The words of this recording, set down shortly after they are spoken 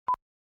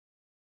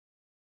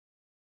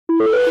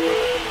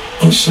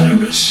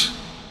Osiris.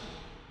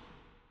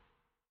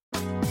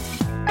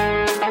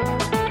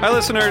 Hi,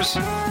 listeners.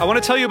 I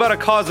want to tell you about a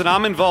cause that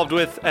I'm involved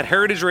with at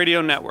Heritage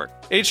Radio Network.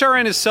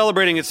 HRN is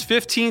celebrating its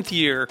 15th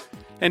year,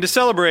 and to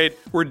celebrate,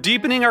 we're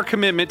deepening our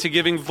commitment to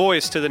giving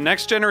voice to the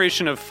next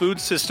generation of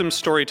food systems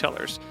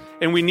storytellers,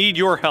 and we need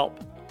your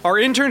help. Our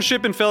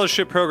internship and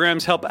fellowship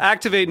programs help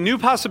activate new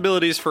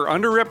possibilities for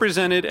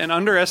underrepresented and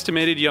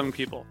underestimated young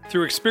people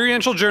through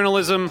experiential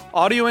journalism,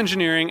 audio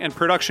engineering, and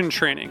production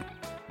training.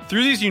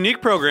 Through these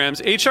unique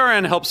programs,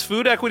 HRN helps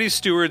food equity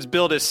stewards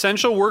build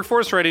essential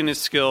workforce readiness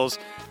skills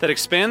that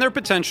expand their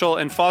potential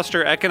and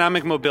foster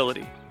economic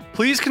mobility.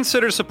 Please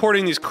consider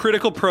supporting these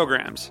critical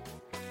programs.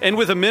 And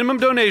with a minimum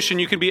donation,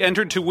 you can be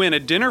entered to win a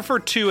dinner for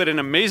two at an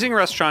amazing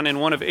restaurant in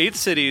one of 8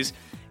 cities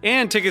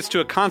and tickets to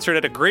a concert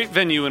at a great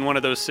venue in one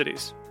of those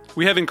cities.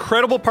 We have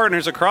incredible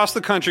partners across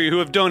the country who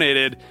have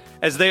donated,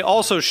 as they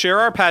also share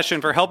our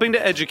passion for helping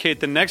to educate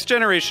the next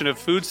generation of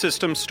food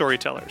systems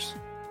storytellers.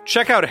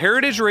 Check out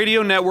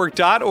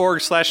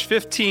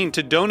heritageradionetwork.org/15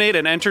 to donate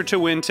and enter to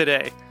win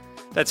today.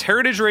 That's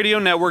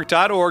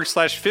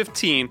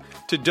heritageradionetwork.org/15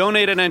 to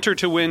donate and enter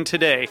to win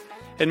today.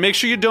 And make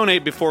sure you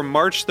donate before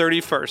March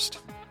 31st.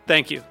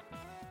 Thank you.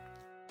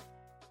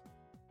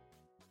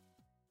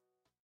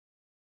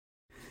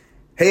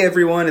 Hey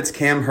everyone, it's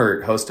Cam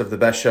Hurt, host of the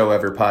Best Show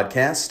Ever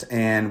podcast,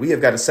 and we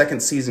have got a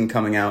second season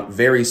coming out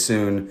very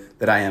soon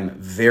that I am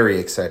very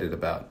excited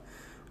about.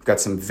 We've got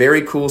some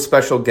very cool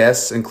special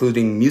guests,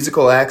 including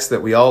musical acts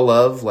that we all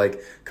love, like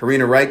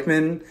Karina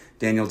Reichman,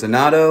 Daniel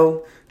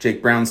Donato,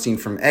 Jake Brownstein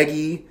from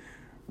Eggy,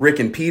 Rick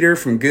and Peter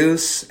from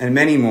Goose, and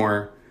many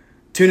more.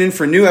 Tune in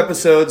for new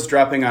episodes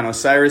dropping on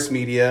Osiris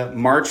Media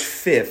March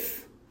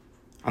 5th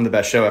on the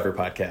Best Show Ever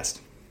podcast.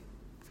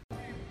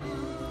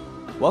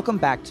 Welcome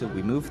back to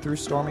We Move Through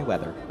Stormy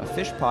Weather, a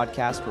Fish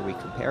podcast where we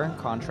compare and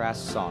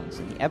contrast songs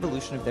and the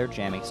evolution of their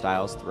jamming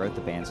styles throughout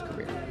the band's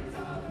career.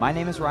 My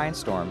name is Ryan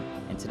Storm,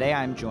 and today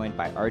I am joined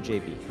by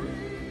RJB.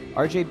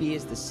 RJB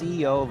is the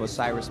CEO of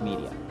Osiris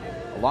Media.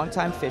 A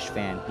longtime Fish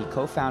fan, he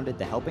co-founded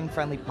the Helping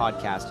Friendly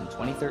podcast in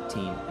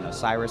 2013 and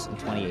Osiris in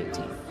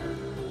 2018.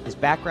 His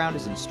background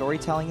is in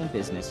storytelling and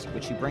business,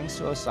 which he brings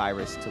to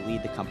Osiris to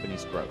lead the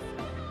company's growth.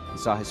 He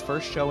saw his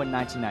first show in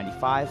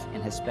 1995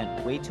 and has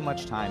spent way too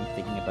much time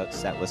thinking about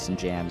setlists and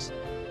jams,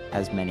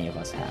 as many of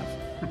us have.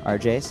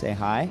 RJ, say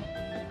hi.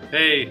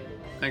 Hey,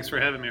 thanks for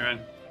having me, Ryan.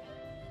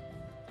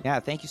 Yeah,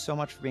 thank you so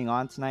much for being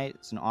on tonight.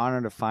 It's an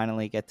honor to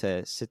finally get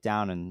to sit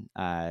down and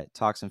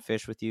talk some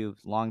fish with you.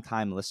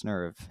 Longtime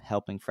listener of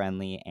Helping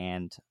Friendly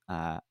and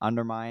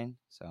Undermine,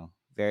 so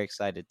very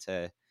excited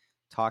to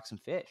talk some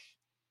fish.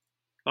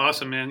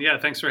 Awesome, man. Yeah,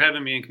 thanks for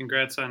having me, and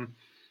congrats on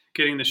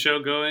getting the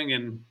show going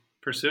and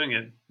pursuing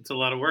it. It's a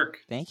lot of work.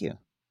 Thank you.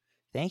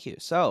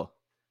 So,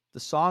 the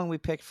song we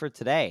picked for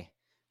today,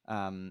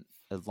 a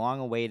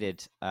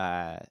long-awaited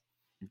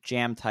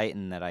jam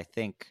titan that I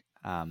think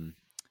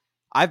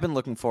I've been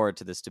looking forward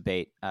to this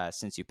debate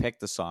since you picked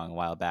the song a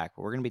while back.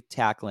 But we're going to be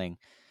tackling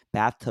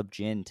Bathtub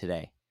Gin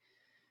today.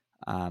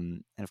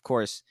 And of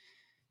course,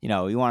 you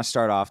know, you want to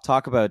start off,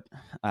 talk about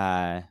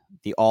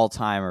the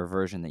all-timer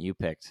version that you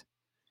picked.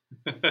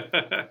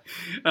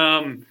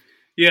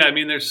 Yeah, I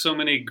mean, there's so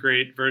many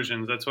great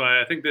versions. That's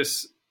why I think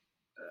this,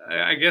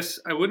 I guess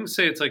I wouldn't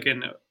say it's like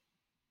an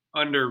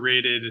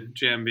underrated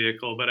jam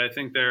vehicle, but I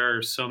think there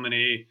are so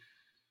many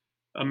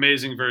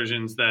amazing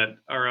versions that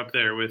are up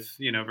there with,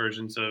 you know,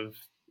 versions of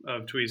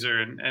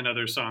Tweezer and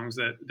other songs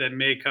that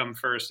may come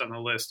first on the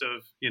list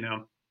of, you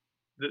know,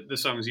 the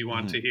songs you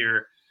want to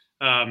hear.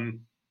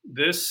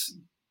 This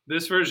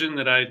version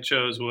that I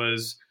chose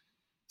was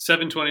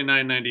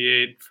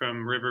 7/29/98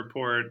 from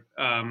Riverport.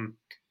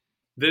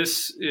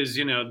 This is,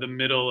 you know, the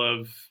middle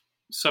of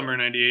Summer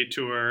 98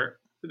 tour.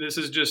 This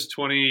is just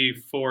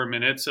 24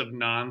 minutes of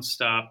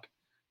nonstop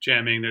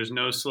jamming. There's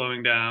no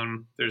slowing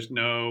down. There's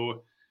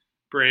no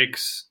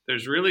breaks.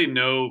 There's really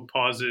no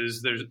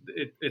pauses.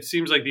 It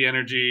seems like the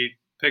energy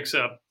picks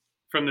up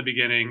from the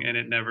beginning and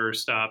it never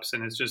stops.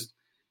 And it's just,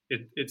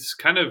 it's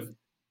kind of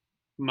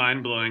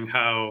mind blowing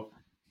how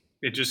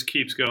it just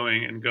keeps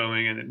going and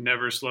going and it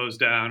never slows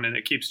down and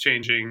it keeps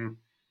changing,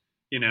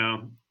 you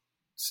know,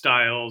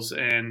 styles.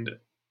 And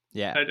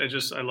yeah,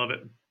 I love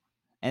it.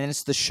 And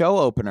it's the show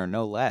opener,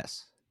 no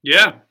less.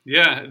 Yeah.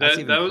 That's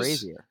even that was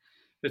crazier.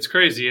 It's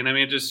crazy. And I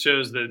mean, it just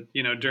shows that,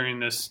 you know, during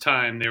this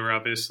time, they were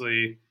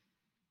obviously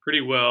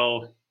pretty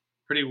well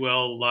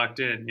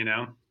locked in, you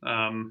know,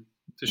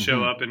 to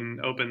show up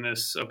and open the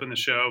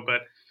show.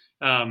 But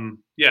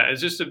yeah,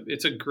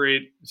 it's a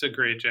great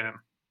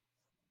jam.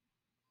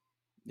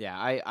 Yeah,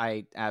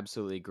 I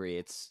absolutely agree.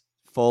 It's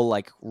full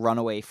like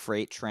runaway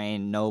freight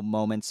train, no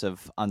moments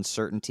of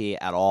uncertainty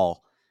at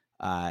all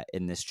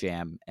in this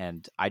jam.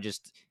 And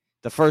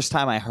the first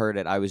time I heard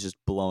it, I was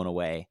just blown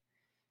away.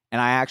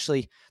 And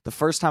the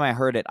first time I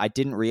heard it, I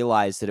didn't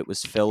realize that it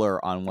was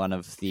filler on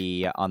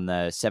the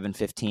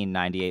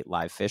 7/15/98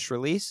 Live Fish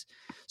release.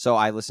 So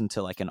I listened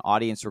to like an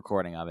audience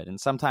recording of it.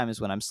 And sometimes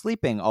when I'm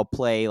sleeping, I'll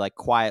play like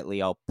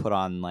quietly, I'll put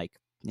on like,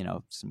 you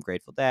know, some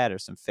Grateful Dead or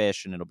some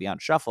Fish and it'll be on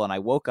shuffle. And I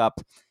woke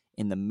up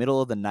in the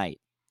middle of the night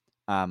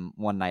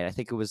one night. I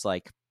think it was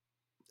like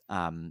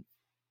I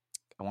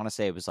want to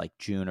say it was like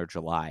June or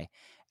July,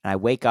 and I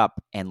wake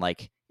up and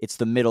like it's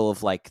the middle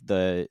of like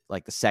the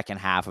second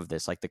half of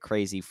this, like the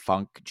crazy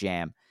funk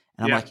jam,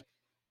 and I'm Yeah. like,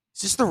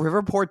 is this the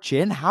Riverport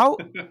Gin? How?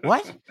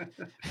 What?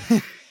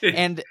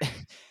 and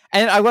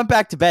I went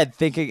back to bed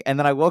thinking, and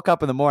then I woke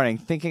up in the morning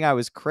thinking I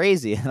was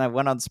crazy, and I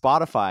went on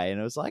Spotify and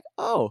it was like,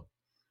 oh,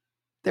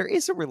 there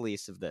is a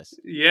release of this.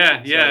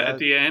 Yeah, So at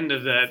the end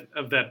of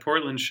that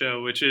Portland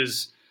show, which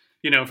is,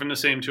 from the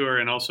same tour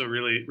and also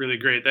really, really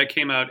great. That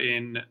came out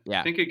in,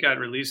 I think it got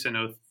released in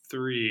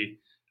 2003,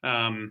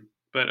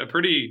 but a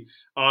pretty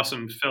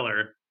awesome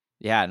filler.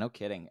 Yeah, no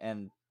kidding.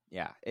 And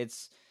yeah,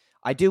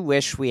 I do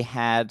wish we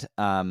had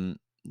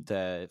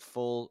the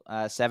full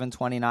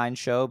 729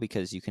 show,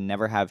 because you can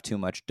never have too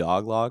much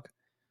dog log.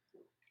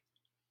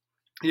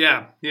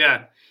 Yeah.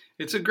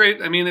 It's a great,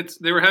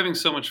 they were having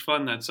so much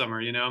fun that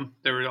summer,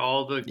 There were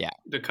all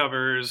the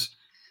covers.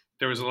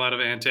 There was a lot of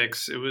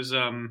antics. It was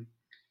a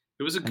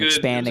really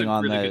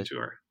good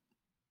tour.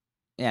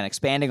 Yeah, and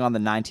expanding on the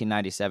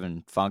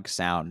 1997 funk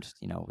sound,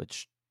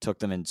 which took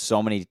them in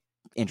so many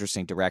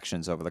interesting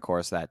directions over the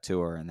course of that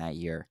tour and that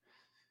year.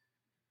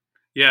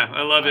 Yeah,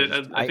 I love it.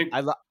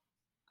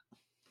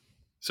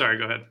 Sorry,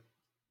 go ahead.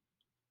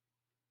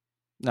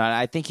 No,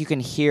 I think you can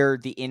hear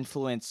the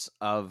influence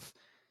of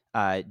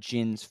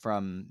gins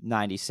from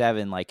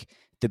 97. Like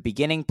the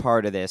beginning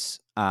part of this,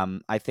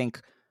 I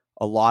think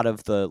a lot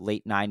of the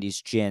late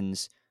 90s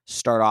gins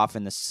start off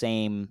in the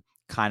same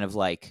kind of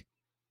like,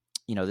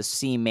 the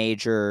C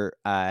major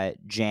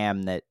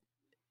jam that,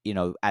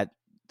 that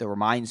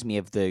reminds me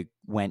of the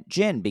Went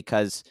Gin,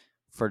 because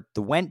for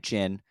the Went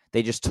Gin,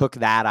 they just took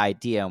that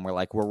idea and were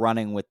like, we're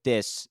running with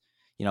this,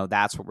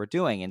 that's what we're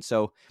doing. And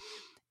so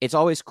it's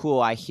always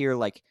cool. I hear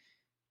like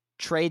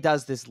Trey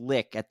does this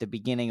lick at the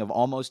beginning of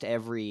almost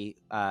every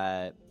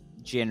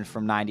gin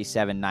from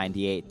 97,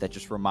 98 that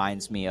just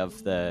reminds me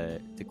of the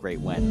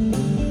Great Went.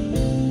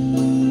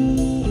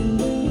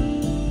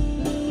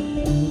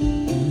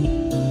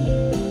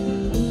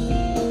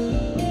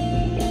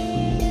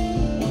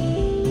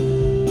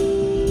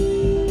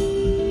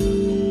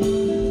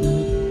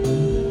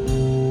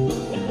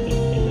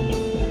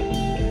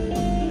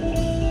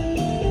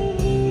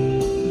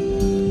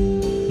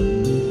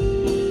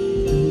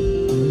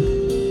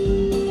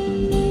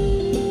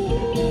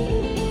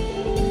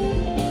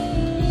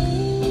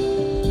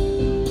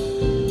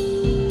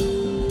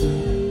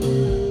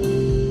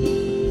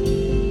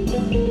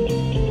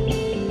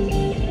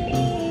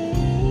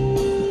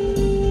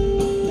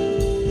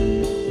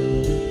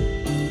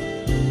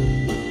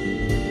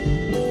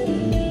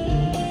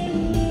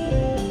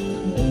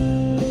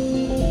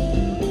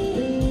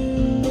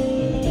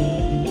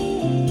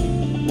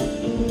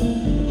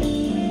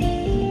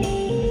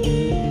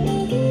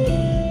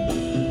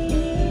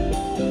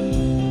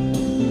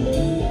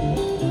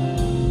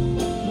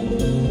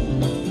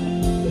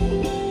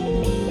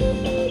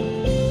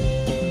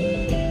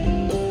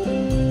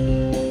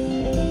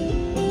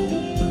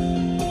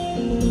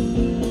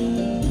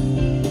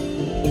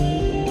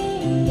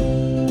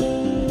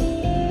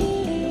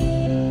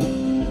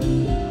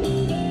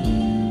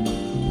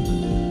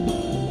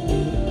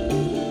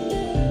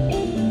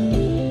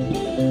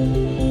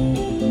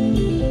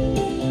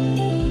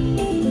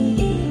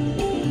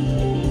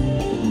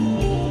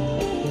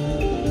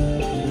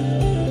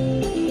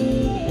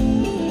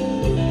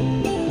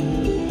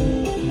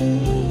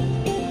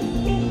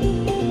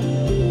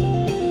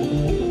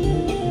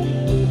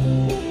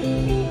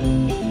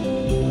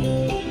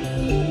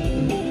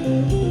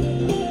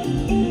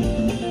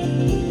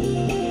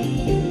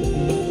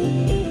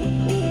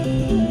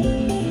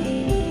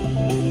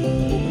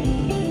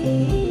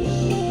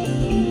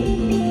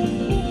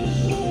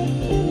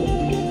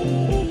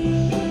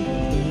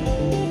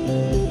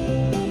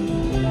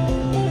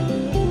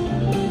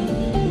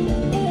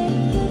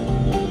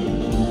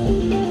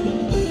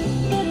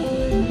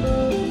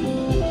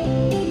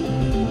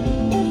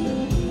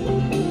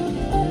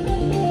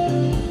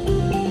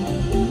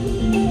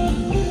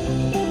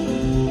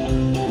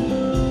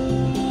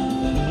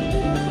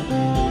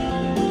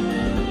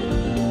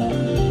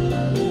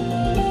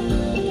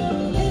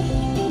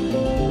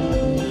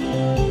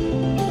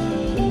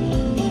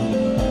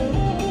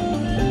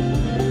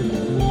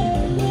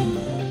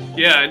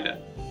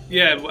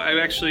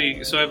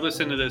 I've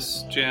listened to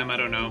this jam, I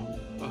don't know,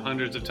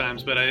 hundreds of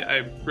times, but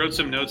I wrote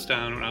some notes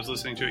down when I was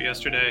listening to it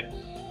yesterday,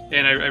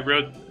 and I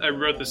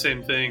wrote the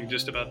same thing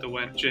just about the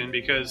Went Gin,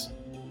 because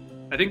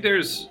I think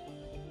there's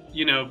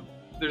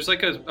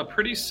like a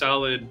pretty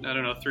solid,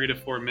 3 to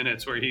 4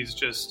 minutes where he's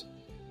just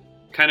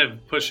kind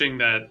of pushing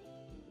that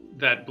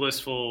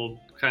blissful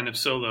kind of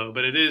solo,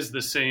 but it is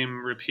the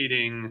same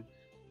repeating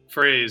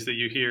phrase that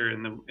you hear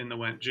in the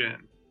Went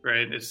Gin.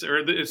 Right, it's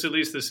at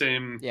least the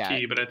same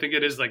key, but I think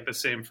it is like the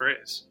same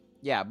phrase.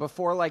 Yeah,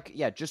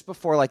 just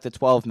before like the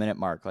 12-minute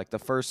mark, like the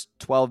first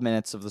 12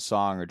 minutes of the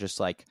song are just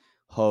like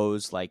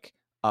hose, like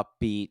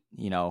upbeat,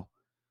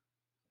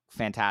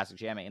 fantastic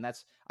jamming, and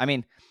that's,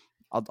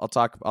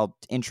 I'll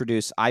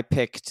introduce. I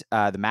picked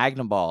the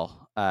Magnum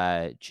Ball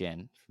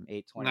gin from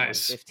 821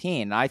 Nice.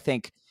 15. And I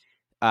think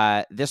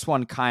this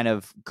one kind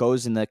of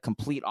goes in the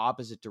complete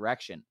opposite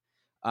direction.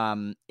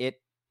 They're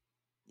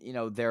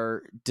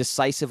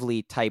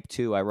decisively type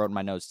 2. I wrote in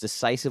my notes,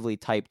 decisively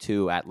type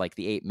 2 at like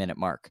the 8-minute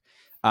mark.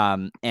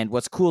 And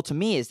what's cool to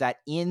me is that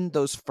in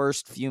those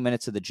first few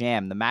minutes of the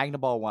jam, the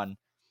Magnaball one,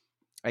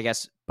 I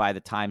guess by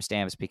the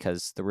timestamps,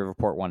 because the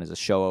Riverport one is a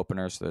show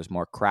opener, so there's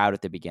more crowd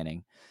at the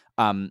beginning.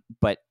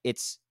 But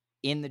it's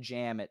in the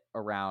jam at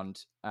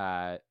around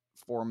 4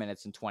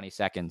 minutes and 20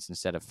 seconds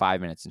instead of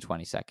 5 minutes and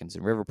 20 seconds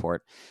in Riverport.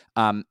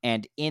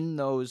 And in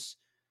those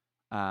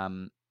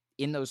 3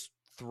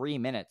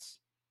 minutes,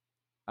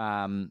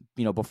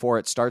 before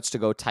it starts to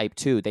go type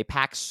 2, they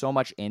pack so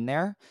much in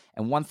there.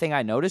 And one thing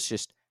I noticed,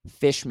 just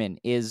Fishman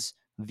is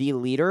the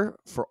leader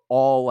for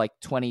all like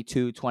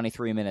 22,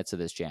 23 minutes of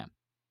this jam.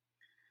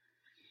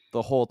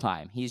 The whole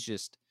time.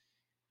 It's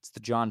the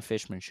John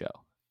Fishman show.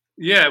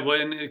 Yeah,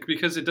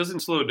 because it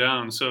doesn't slow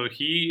down. So I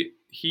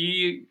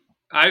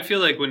feel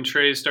like when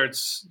Trey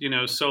starts,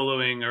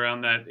 soloing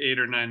around that 8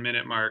 or 9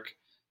 minute mark,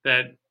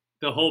 that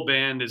the whole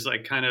band is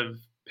like kind of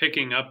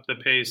picking up the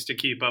pace to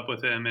keep up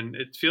with him. And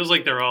it feels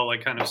like they're all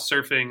like kind of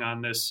surfing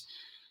on this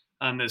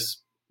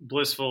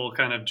blissful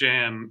kind of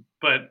jam.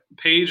 But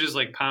Page is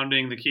like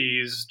pounding the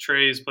keys.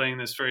 Trey's playing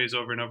this phrase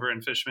over and over,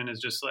 and Fishman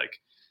is just like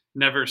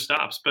never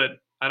stops. But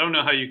I don't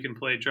know how you can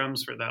play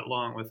drums for that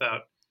long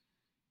without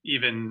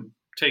even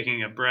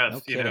taking a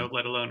breath,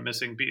 let alone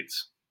missing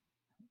beats.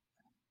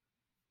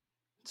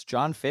 It's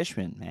John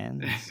Fishman,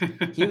 man.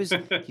 He's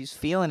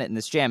feeling it in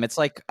this jam. It's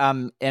like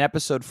in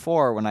episode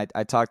 4 when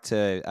I talked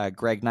to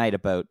Greg Knight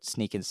about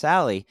Sneak and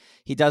Sally.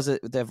 He does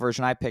it. The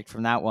version I picked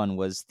from that one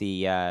was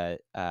the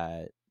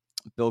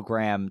Bill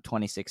Graham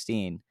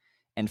 2016,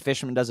 and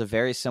Fishman does a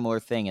very similar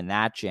thing in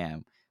that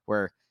jam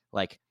where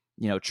like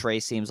Trey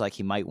seems like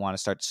he might want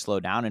to start to slow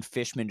down, and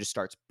Fishman just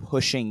starts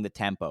pushing the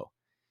tempo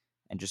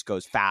and just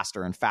goes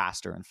faster and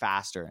faster and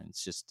faster, and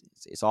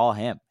it's all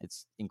him.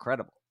 It's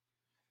incredible.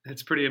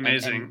 It's pretty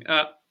amazing.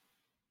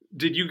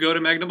 Did you go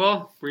to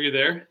Magnaball? Were you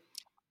there?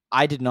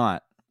 I did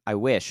not. I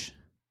wish.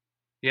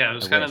 Yeah, it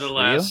was kind of the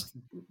last.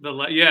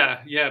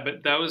 Yeah,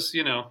 but that was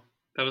the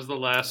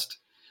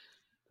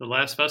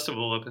last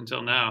festival up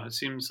until now. It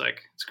seems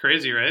like it's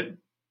crazy, right?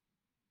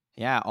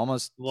 Yeah,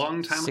 almost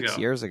long time 6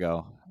 years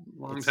ago.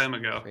 Long time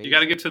ago. Crazy. You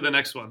got to get to the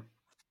next one.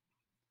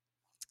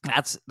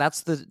 That's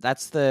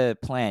the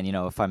plan.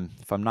 If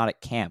I'm not at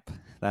camp,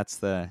 that's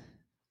the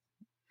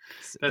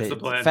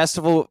plan.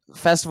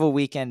 Festival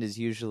weekend is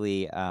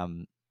usually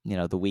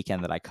the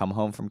weekend that I come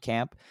home from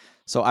camp.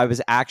 So I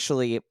was at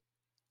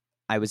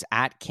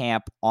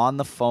camp on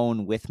the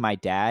phone with my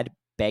dad,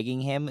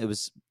 begging him. It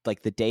was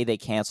like the day they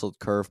canceled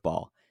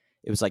Curveball.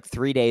 It was like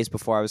 3 days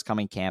before I was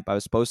coming camp. I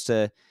was supposed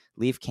to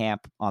leave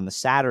camp on the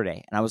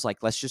Saturday, and I was like,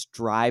 let's just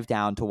drive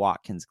down to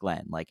Watkins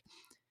Glen, like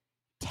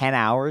 10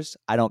 hours.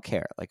 I don't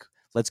care. Like,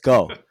 let's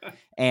go.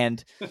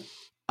 And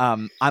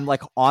I'm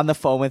like on the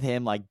phone with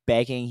him, like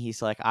begging.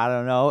 He's like, I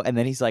don't know. And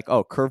then he's like,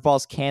 oh,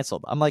 Curveball's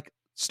canceled. I'm like,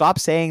 stop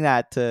saying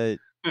that to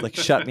like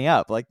shut me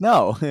up. Like,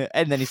 no.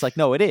 And then he's like,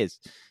 no, it is.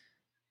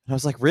 And I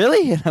was like,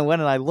 really? And I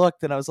went and I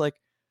looked and I was like,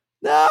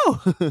 no.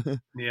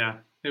 Yeah,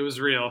 it was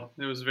real.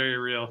 It was very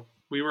real.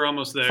 We were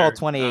almost there. Fall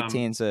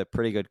 2018 is a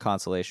pretty good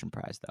consolation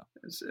prize, though.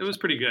 It was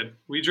pretty good.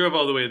 We drove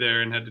all the way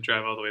there and had to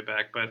drive all the way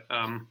back, but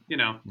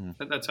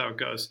that's how it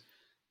goes.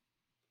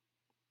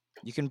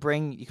 You can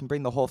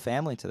bring the whole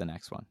family to the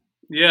next one.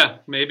 Yeah,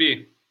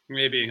 maybe.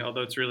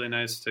 Although it's really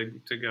nice to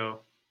go,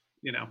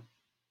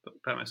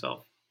 by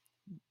myself.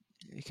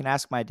 You can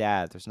ask my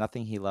dad. There's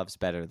nothing he loves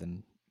better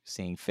than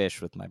seeing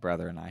Fish with my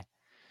brother and I.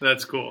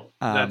 That's cool.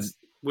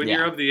 When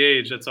you're of the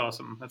age, that's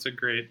awesome. That's a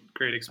great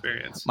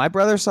experience. My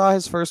brother saw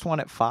his first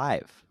one at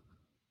 5.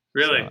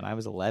 Really? And I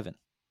was 11.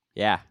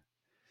 Yeah.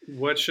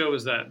 What show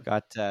was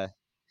that?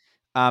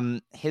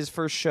 His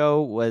first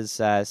show was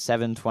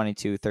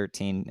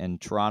 7/22/13 in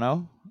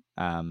Toronto.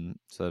 So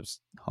it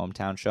was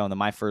hometown show. And then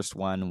my first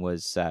one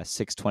was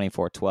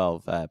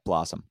 6/24/12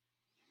 Blossom.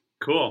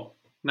 Cool.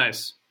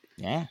 Nice.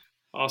 Yeah.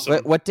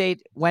 Awesome. What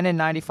date? When in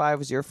 95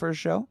 was your first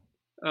show?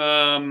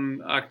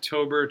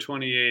 October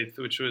 28th,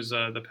 which was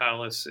the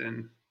Palace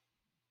in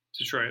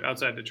Detroit,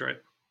 outside Detroit.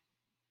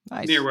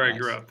 Nice. Near where I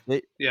grew up.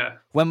 Yeah.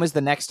 When was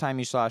the next time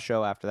you saw a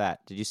show after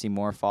that? Did you see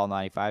more Fall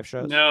 95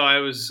 shows? No, I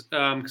was,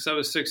 because I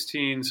was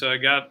 16, so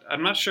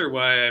I'm not sure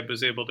why I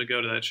was able to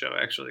go to that show,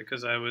 actually,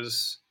 because I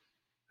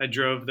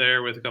drove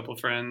there with a couple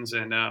friends,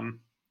 and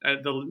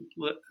the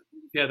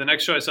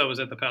next show I saw was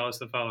at the Palace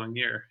the following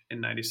year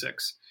in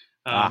 96.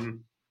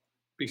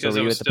 Because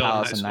so I was at the still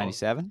Palace in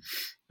 97?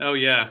 Oh,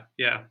 yeah.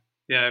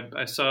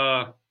 I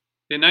saw,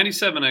 in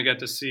 97, I got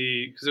to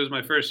see, because it was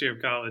my first year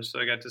of college, so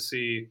I got to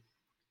see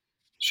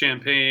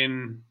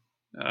Champaign,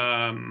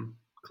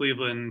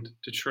 Cleveland,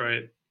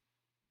 Detroit,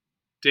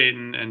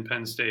 Dayton, and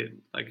Penn State,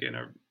 like in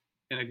a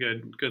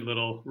good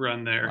little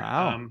run there.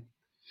 Wow.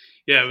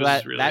 It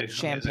was really that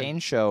amazing. Champaign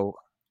show.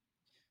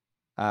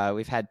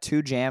 We've had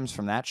 2 jams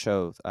from that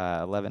show,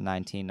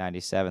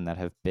 11/19/97, that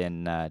have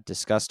been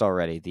discussed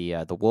already.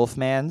 The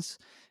Wolfmans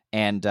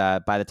And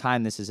by the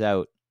time this is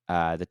out,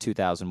 the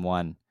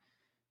 2001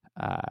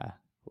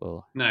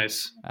 will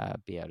Nice.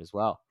 Be out as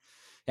well.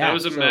 That Yeah.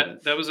 was a So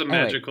that was a anyway,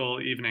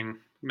 magical evening.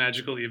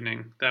 Magical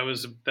evening.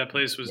 That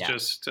place was yeah,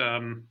 just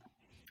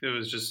it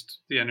was just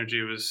the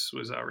energy was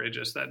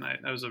outrageous that night.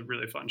 That was a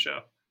really fun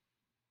show.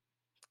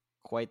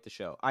 quite the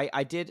show.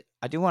 I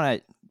do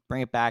want to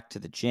bring it back to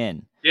the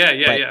gin. But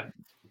Yeah.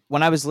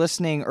 when I was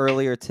listening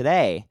earlier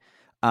today,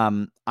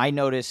 I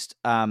noticed,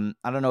 I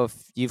don't know if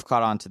you've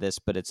caught on to this,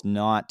 but it's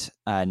not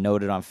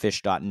noted on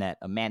fish.net,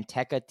 a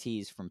Manteca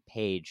tease from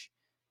Page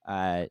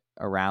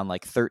around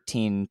like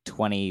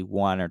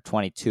 13:21 or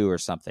 22 or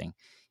something.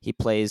 He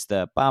plays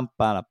the bump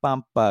on a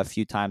bump a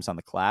few times on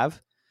the clav.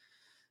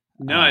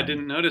 No, I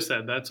didn't notice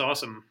that. That's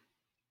awesome.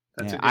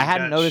 That's Yeah, a I good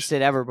hadn't catch. noticed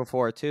it ever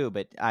before too,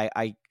 but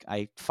I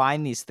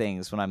find these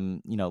things when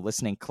I'm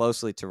listening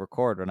closely to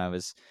record. When I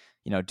was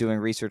doing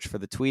research for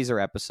the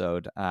Tweezer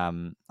episode,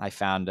 I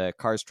found a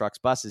Cars, Trucks,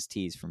 Buses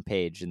tease from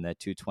Page in the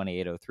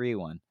 22803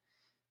 one.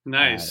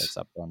 Nice. That's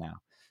up there now.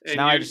 So And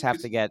now I just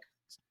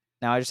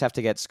have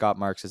to get Scott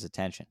Marks'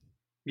 attention.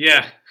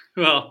 Yeah.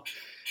 Well,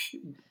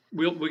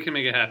 we can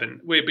make it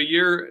happen. Wait, but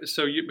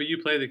you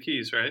play the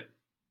keys, right?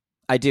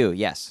 I do,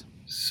 yes.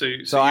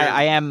 So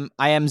I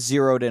am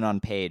zeroed in on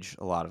Page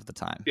a lot of the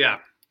time. Yeah,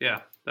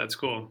 that's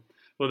cool.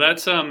 Well,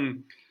 that's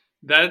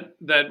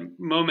that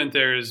moment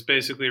there is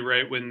basically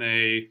right when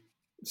they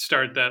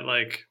start that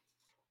like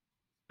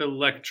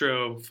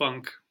electro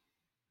funk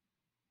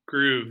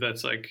groove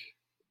that's like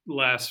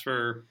lasts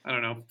for, I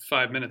don't know,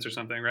 5 minutes or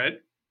something, right?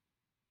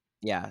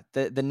 Yeah.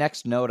 The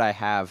next note I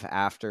have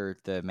after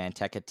the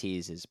Manteca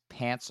tease is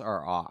pants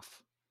are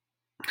off.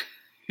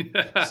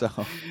 Yeah. So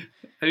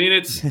I mean,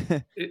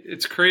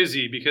 it's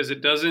crazy because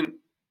it doesn't,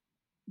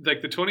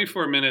 like the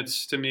 24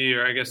 minutes to me,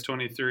 or I guess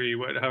 23,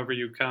 however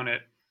you count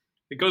it,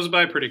 it goes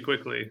by pretty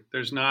quickly.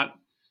 There's not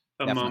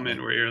a Definitely.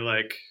 moment where you're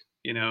like,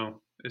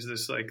 is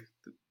this like,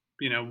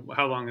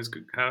 how long has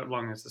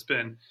this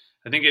been?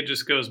 I think it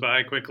just goes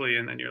by quickly,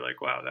 and then you're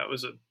like, wow, that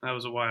was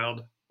a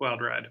wild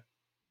ride.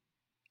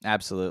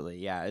 Absolutely.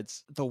 Yeah.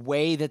 It's the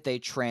way that they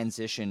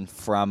transition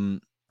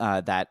from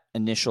that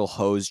initial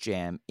hose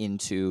jam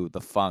into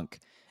the funk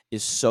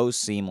is so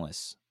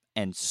seamless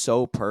and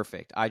so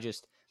perfect. I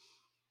just,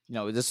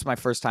 this is my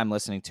first time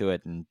listening to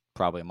it in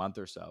probably a month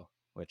or so,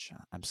 which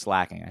I'm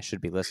slacking. I should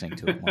be listening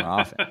to it more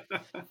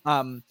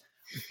often.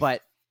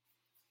 But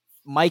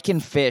Mike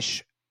and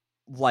Fish,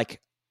 like,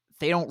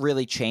 they don't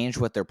really change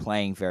what they're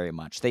playing very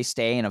much. They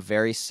stay in a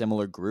very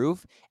similar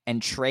groove,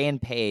 and Trey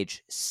and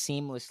Page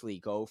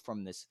seamlessly go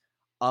from this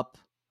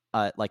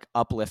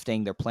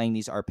uplifting. They're playing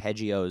these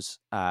arpeggios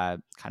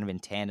kind of in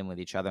tandem with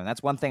each other. And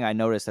that's one thing I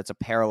noticed that's a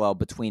parallel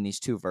between these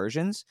two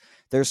versions.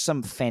 There's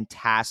some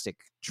fantastic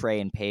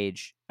Trey and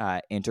Page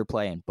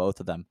interplay in both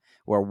of them,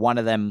 where one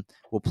of them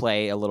will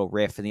play a little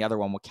riff and the other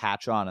one will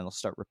catch on and they'll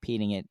start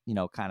repeating it,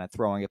 kind of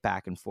throwing it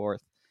back and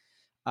forth.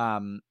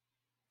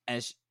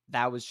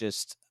 That was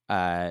just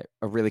a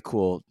really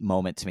cool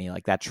moment to me.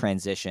 Like that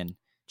transition,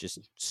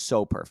 just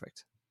so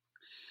perfect.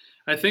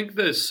 I think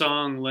the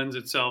song lends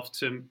itself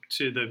to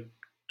the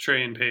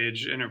Trey and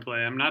Page interplay.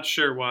 I'm not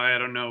sure why. I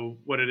don't know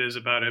what it is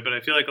about it, but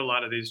I feel like a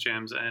lot of these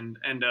jams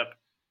end up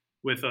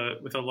with a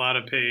lot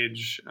of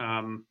Page,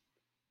 kind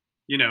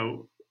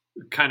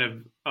of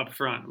up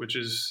front, which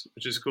is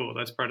cool.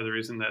 That's part of the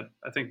reason that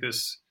I think the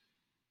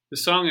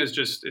song is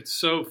just, it's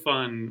so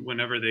fun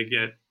whenever they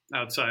get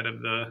outside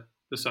of the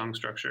song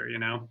structure,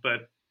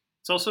 but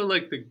it's also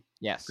like the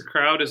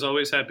crowd is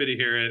always happy to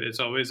hear it. It's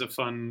always a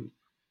fun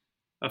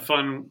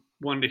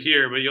one to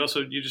hear, but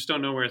you just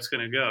don't know where it's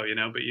going to go,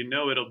 but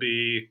it'll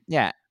be,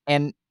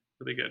 and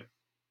it'll be good.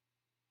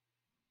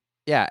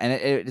 Yeah, and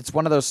it's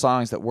one of those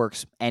songs that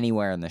works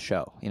anywhere in the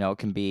show. It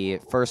can be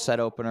first set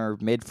opener,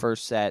 mid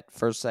first set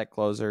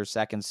closer,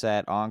 second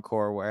set,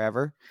 encore,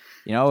 wherever.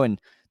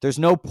 And there's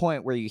no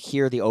point where you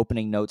hear the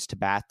opening notes to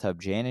Bathtub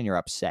Gin and you're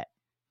upset.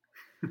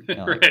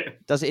 Right.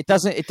 It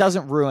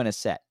doesn't ruin a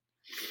set.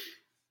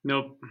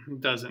 Nope,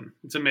 it doesn't.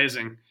 It's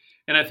amazing.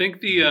 And I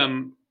think the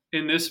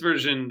in this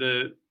version,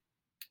 the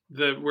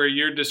where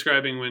you're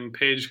describing when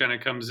Page kind of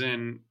comes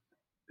in,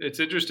 it's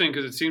interesting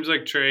because it seems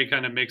like Trey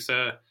kind of makes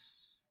a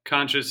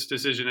conscious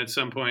decision at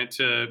some point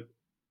to,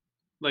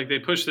 like, they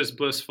push this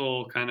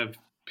blissful kind of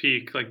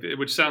peak, like,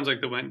 which sounds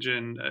like the Went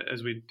Gin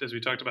as we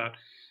talked about,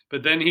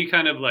 but then he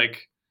kind of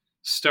like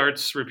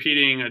starts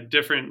repeating a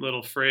different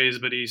little phrase,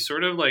 but he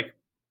sort of like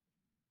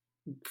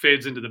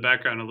fades into the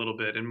background a little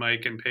bit, and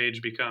Mike and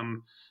Page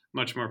become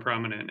much more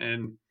prominent.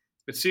 And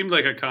it seemed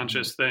like a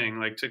conscious thing,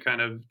 like to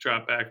kind of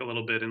drop back a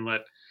little bit and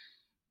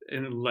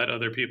let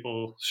other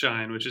people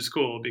shine, which is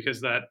cool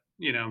because that,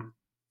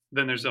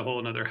 then there's a whole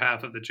another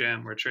half of the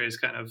jam where Trey's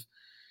kind of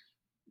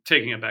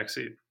taking a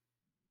backseat.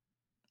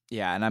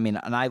 Yeah, and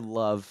I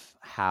love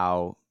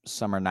how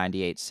Summer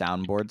 '98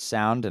 soundboards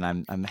sound, and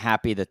I'm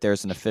happy that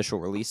there's an official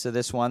release of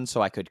this one,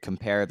 so I could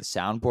compare the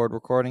soundboard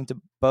recording to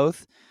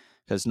both,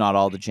 because not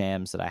all the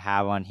jams that I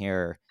have on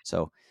here.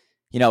 So,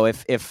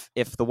 if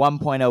the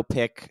 1.0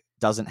 pick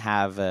doesn't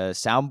have a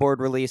soundboard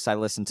release. I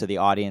listened to the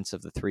audience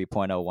of the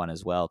 3.0 one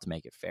as well to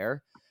make it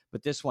fair.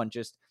 But this one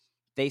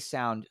they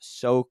sound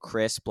so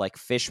crisp. Like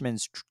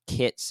Fishman's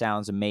kit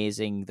sounds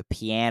amazing. The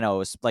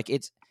piano is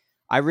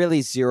I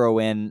really zero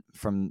in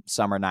from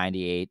Summer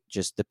 98,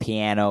 just the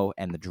piano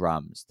and the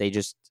drums. They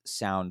just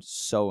sound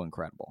so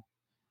incredible.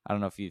 I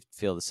don't know if you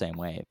feel the same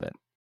way, but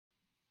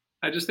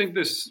I just think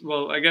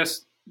I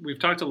guess we've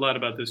talked a lot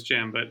about this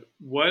jam, but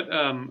what,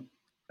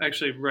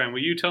 actually, Ryan,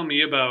 will you tell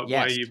me about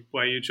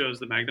why you chose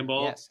the Magnum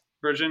Ball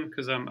version?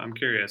 Because I'm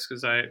curious,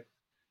 because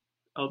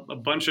a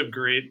bunch of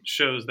great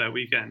shows that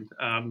weekend.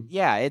 And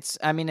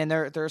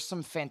there's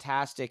some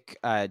fantastic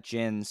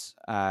gins.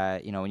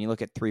 When you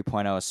look at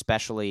 3.0,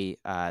 especially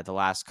the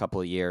last couple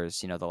of years,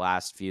 the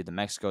last few, the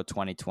Mexico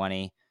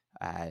 2020,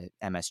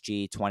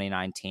 MSG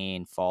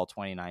 2019, Fall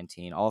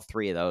 2019, all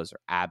three of those are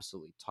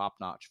absolutely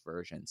top-notch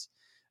versions.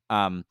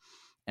 And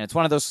it's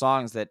one of those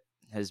songs that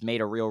has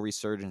made a real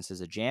resurgence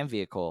as a jam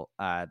vehicle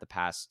the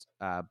past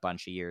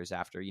bunch of years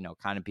after,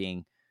 kind of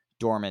being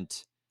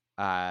dormant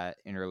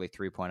in early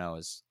 3.0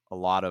 as a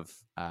lot of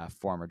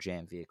former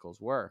jam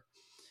vehicles were.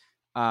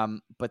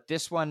 But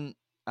this one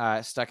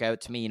stuck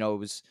out to me. It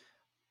was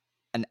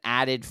an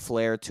added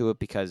flair to it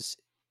because,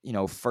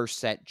 first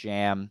set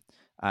jam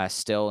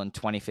still in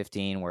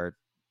 2015, where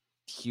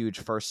huge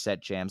first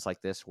set jams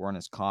like this weren't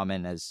as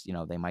common as,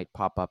 they might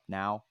pop up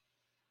now.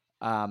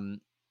 And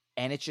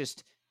it's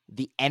just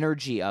the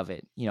energy of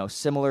it,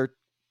 similar.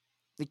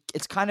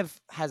 It's kind of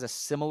has a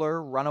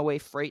similar Runaway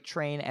Freight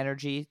Train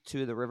energy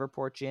to the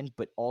Riverport Gin,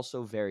 but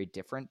also very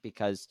different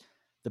because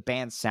the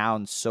band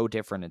sounds so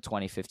different in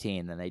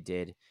 2015 than they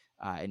did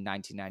in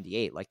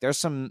 1998. There's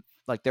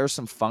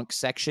some funk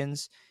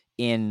sections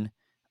in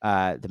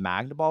the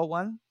Magnaball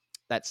one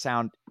that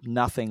sound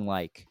nothing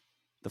like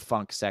the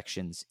funk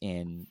sections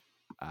in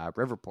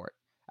Riverport,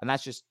 and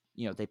that's just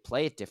they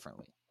play it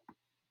differently.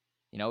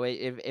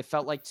 It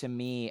felt like to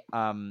me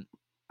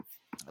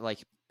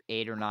like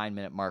 8 or 9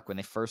 minute mark when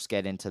they first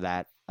get into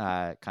that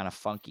kind of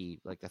funky,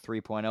 like the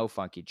 3.0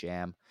 funky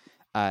jam,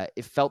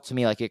 it felt to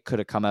me like it could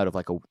have come out of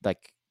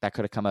that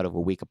could have come out of a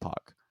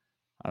Weekapog.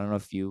 I don't know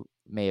if you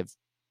may have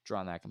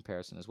drawn that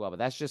comparison as well, but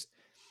that's just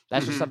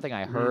something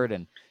I heard.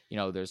 And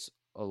there's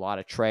a lot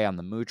of Trey on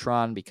the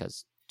Mutron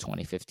because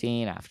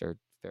 2015 after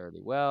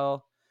Fairly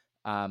Well,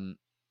 and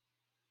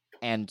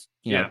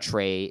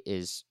Trey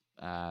is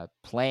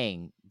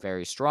playing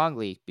very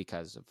strongly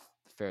because of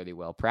Fairly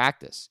Well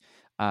practice.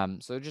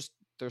 So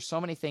there's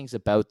so many things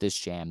about this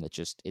jam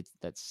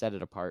that set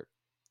it apart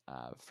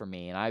for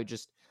me. And I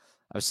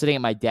was sitting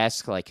at my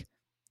desk like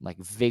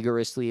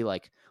vigorously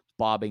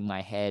bobbing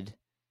my head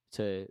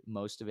to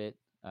most of it,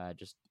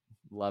 just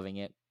loving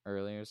it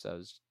earlier. So I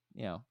was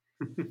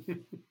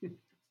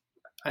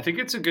I think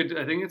it's a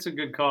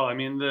good call. I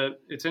mean,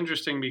 it's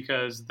interesting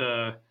because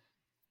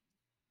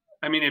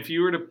if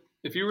you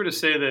were to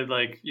say that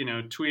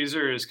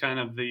Tweezer is kind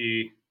of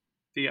the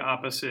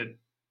opposite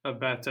of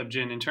Bathtub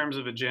Gin in terms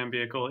of a jam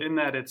vehicle, in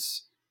that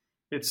it's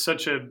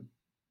such a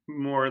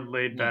more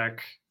laid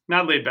back,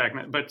 not laid back,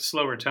 but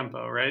slower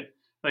tempo, right?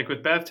 Like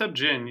with Bathtub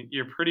Gin,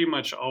 you're pretty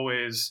much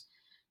always,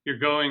 you're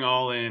going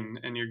all in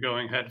and you're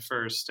going head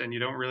first and you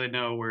don't really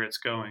know where it's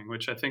going,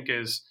 which I think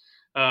is,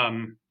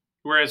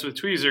 whereas with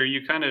Tweezer,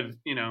 you kind of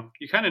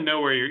know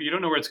where you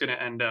don't know where it's going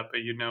to end up,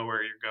 but you know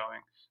where you're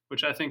going,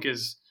 which I think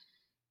is,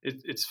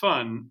 it's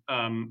fun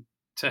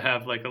to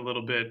have a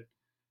little bit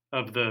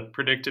of the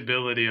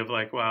predictability of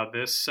wow,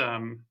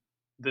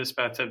 this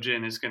Bathtub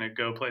Gin is going to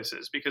go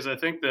places, because I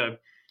think the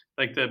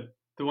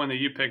one that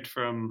you picked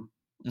from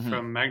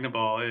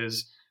Magnaball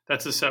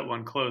that's a set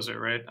one closer,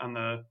 right, on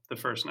the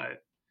first night,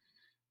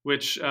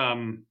 which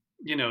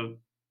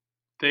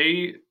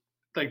they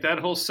that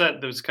whole set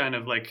that was kind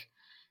of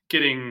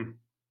getting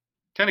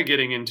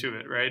into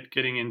it, right,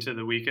 getting into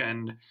the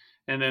weekend,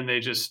 and then they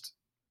just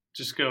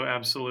go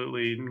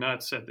absolutely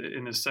nuts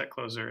in this set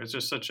closer. It's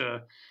just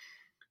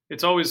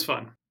it's always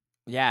fun.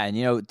 Yeah, and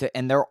you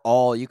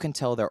can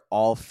tell they're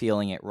all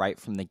feeling it right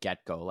from the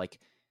get-go.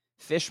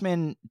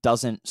 Fishman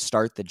doesn't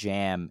start the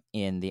jam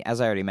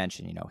as I already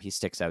mentioned, he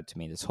sticks out to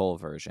me this whole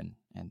version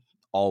and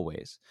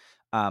always.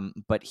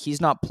 But he's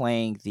not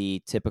playing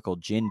the typical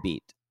gin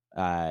beat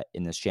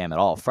in this jam at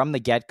all. From the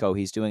get-go,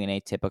 he's doing an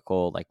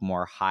atypical,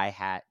 more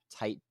hi-hat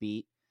tight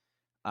beat.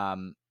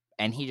 And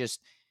he's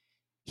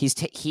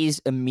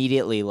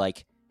immediately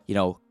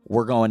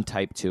we're going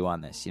type 2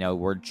 on this.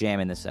 We're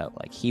jamming this out.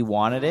 He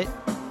wanted it.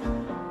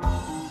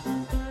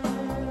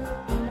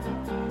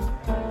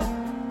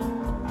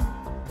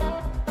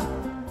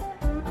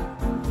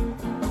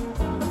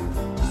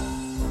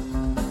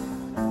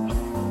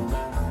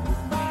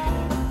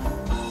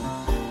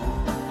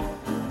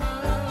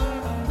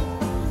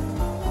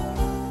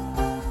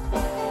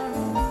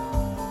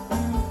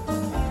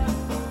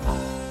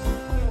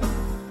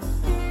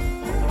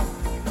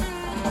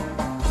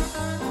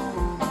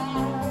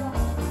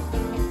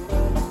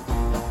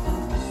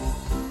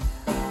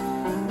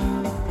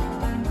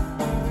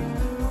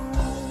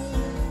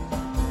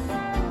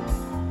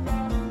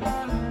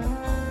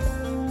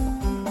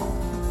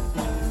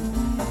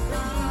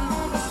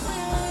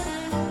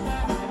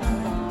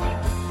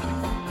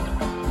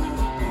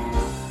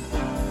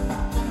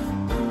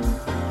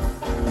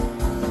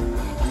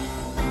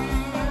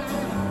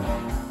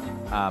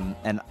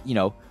 And,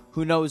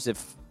 who knows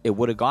if it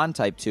would have gone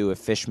Type 2 if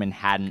Fishman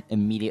hadn't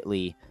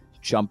immediately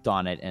jumped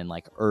on it and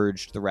like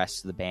urged the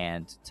rest of the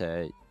band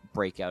to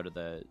break out of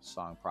the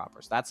song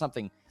proper. So that's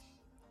something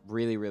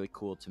really, really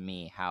cool to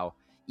me, how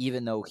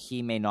even though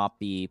he may not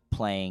be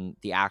playing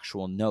the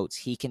actual notes,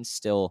 he can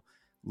still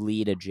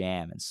lead a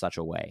jam in such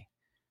a way.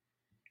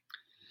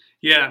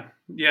 Yeah.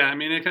 I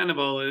mean, it kind of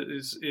all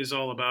is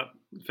all about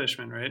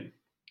Fishman, right?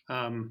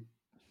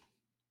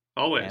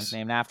 Always. Band's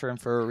named after him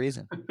for a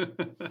reason.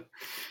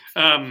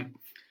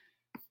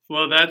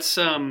 Well, that's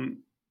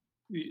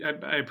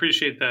I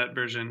appreciate that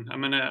version.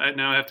 I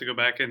now have to go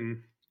back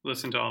and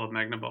listen to all of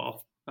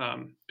Magnaball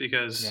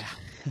because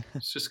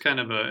it's just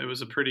kind of it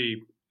was a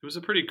pretty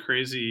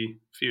crazy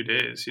few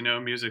days,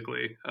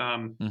 musically.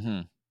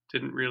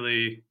 Didn't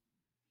really.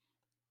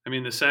 I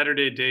mean, the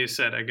Saturday day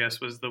set, I guess,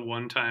 was the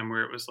one time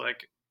where it was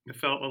like it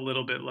felt a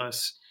little bit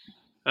less.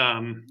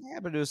 Yeah,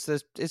 but it's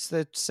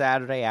the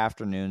Saturday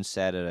afternoon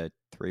set at a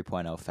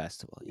 3.0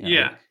 festival.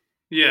 Yeah.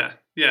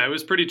 It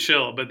was pretty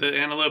chill, but the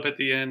Antelope at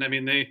the end, I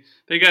mean, they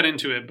got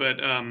into it, but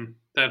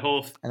that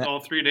whole all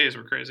 3 days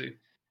were crazy.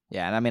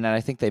 Yeah, and I mean,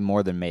 I think they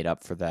more than made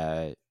up for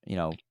the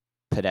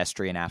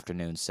pedestrian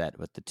afternoon set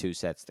with the 2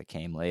 sets that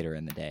came later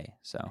in the day.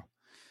 So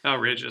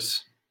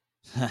outrageous.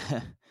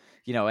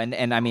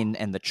 And I mean,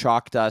 and the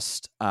Chalk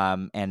Dust,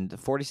 and the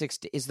 46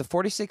 is the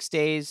 46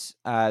 days,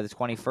 the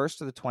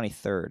 21st or the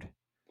 23rd.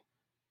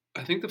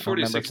 I think the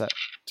 46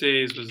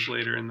 days was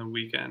later in the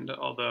weekend,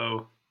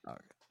 although,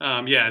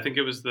 I think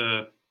it was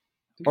or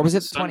was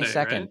it the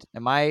 22nd?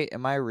 Right?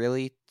 Am I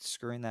really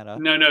screwing that up?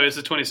 No, it's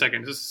the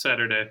 22nd. This is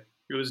Saturday.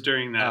 It was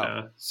during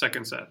that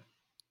second set.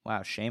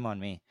 Wow, shame on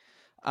me.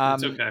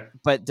 It's okay.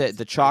 But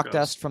the Chalk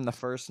Dust from the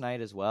first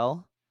night as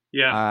well.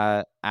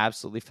 Yeah.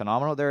 Absolutely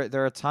phenomenal. There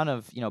are a ton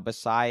of,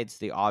 besides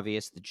the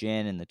obvious, the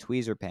Gin and the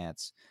Tweezer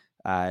Pants,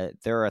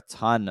 there are a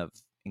ton of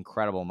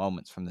incredible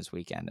moments from this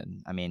weekend.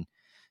 And I mean,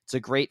 it's a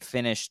great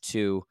finish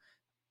to,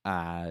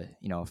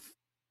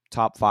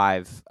 top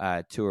 5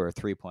 tour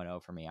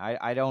 3.0 for me.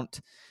 I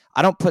don't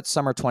put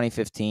summer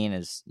 2015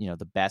 as,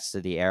 the best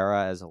of the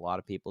era, as a lot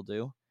of people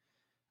do.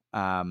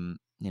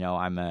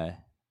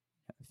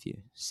 If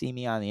you see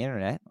me on the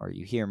internet or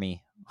you hear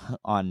me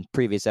on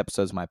previous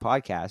episodes of my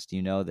podcast,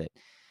 you know that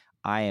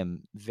I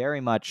am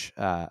very much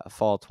a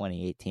fall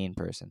 2018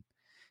 person.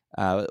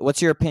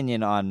 What's your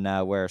opinion on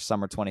where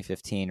summer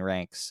 2015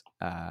 ranks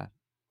in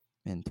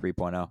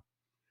 3.0?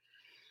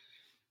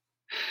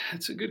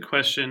 That's a good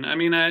question. I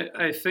mean,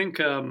 I think,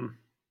 I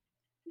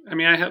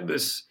have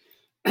this,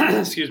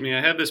 excuse me,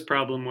 I have this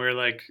problem where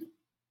like,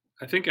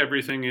 I think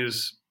everything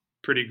is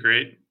pretty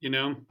great,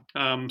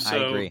 I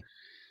agree.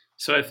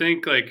 So I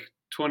think like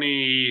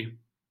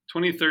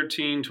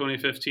 2013,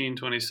 2015,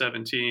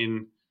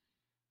 2017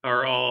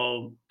 are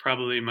all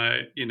probably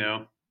my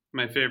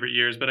favorite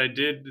years, but I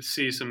did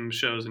see some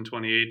shows in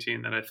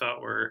 2018 that I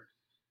thought were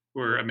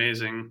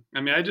amazing.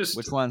 I mean,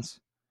 which ones?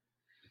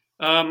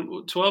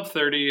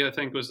 1230 I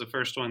think was the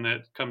first one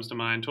that comes to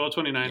mind.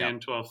 1229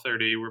 and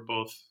 1230 were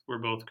both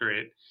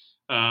great.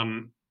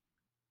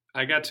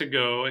 I got to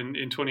go in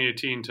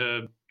 2018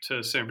 to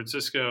San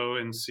Francisco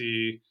and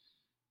see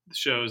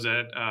shows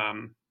at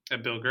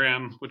Bill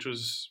Graham, which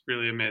was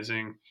really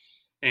amazing,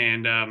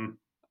 and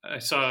I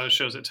saw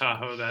shows at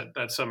Tahoe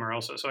that summer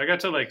also. So I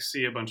got to like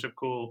see a bunch of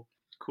cool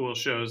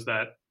shows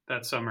that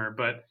summer.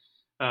 But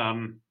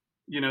the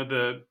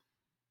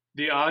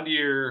odd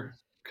year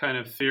kind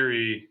of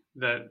theory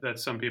that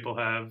some people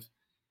have,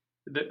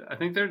 that I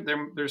think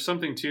there's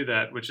something to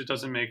that, which it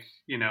doesn't make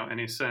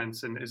any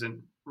sense and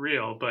isn't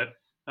real, but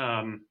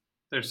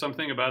there's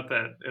something about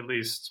that, at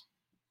least.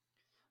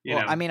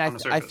 Well, I mean,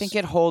 I think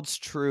it holds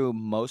true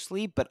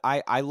mostly, but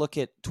I look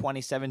at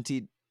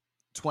 2017,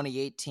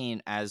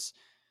 2018 as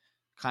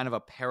kind of a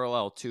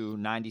parallel to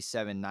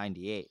 97,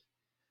 98,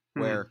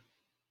 where,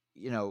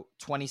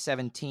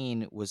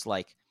 2017 was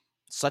like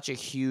such a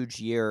huge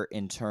year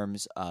in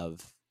terms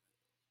of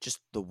just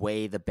the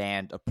way the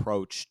band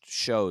approached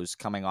shows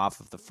coming off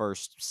of the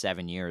first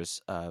 7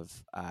 years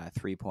of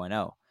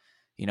 3.0.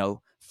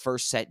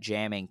 First set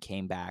jamming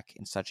came back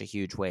in such a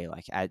huge way.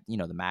 Like, the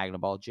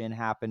Magnaball Gin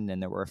happened,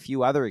 and there were a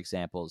few other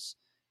examples,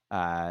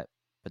 but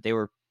they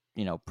were,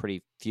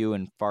 pretty few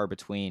and far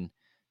between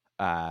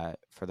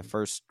for the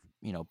first,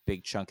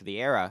 big chunk of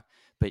the era.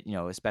 But,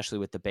 especially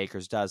with the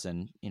Baker's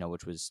Dozen,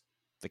 which was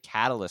the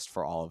catalyst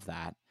for all of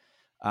that.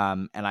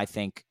 And I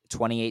think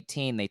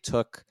 2018, they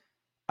took,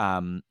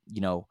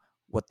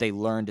 what they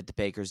learned at the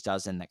Baker's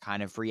Dozen that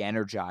kind of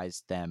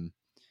re-energized them,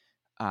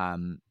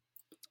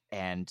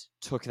 and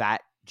took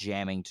that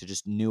jamming to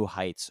just new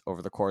heights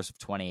over the course of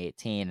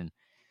 2018. And,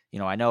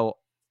 I know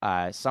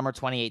summer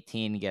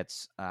 2018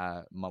 gets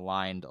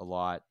maligned a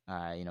lot.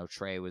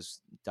 Trey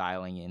was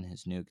dialing in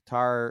his new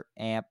guitar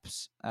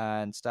amps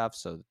and stuff,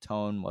 so the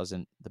tone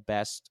wasn't the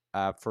best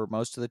for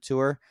most of the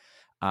tour.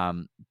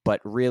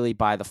 But really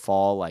by the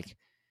fall, like,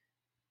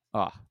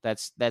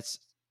 that's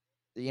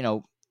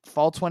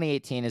fall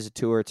 2018 is a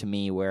tour to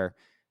me where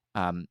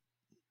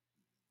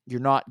you're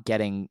not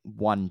getting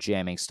one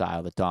jamming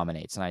style that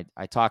dominates. And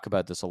I talk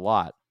about this a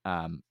lot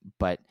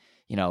But,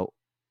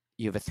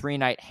 you have a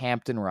 3-night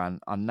Hampton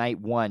run. On night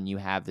 1, you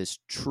have this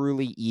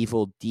truly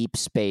evil deep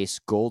space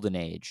golden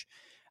age.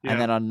 Yeah.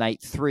 And then on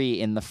night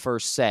 3, in the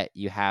first set,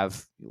 you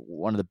have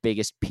one of the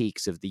biggest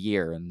peaks of the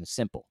year in the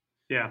simple.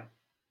 Yeah.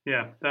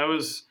 Yeah. That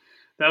was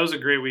a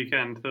great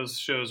weekend. Those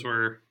shows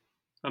were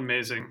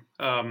amazing.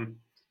 The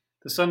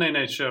Sunday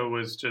night show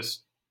was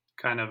just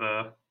kind of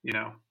a,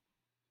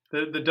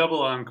 the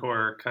double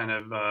encore kind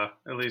of,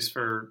 at least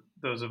for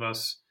those of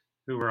us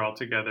who were all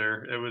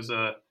together, it was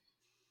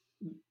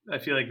I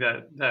feel like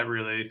that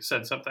really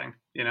said something,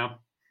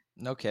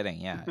 No kidding.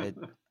 Yeah.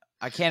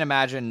 I can't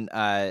imagine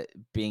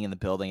being in the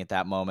building at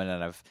that moment.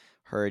 And I've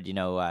heard,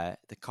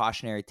 the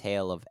cautionary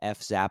tale of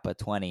F. Zappa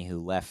 20, who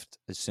left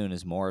as soon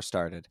as more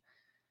started.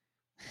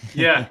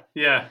 Yeah,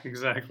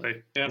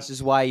 exactly. Yeah. This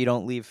is why you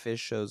don't leave Fish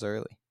shows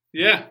early.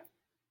 Yeah.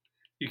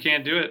 You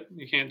can't do it.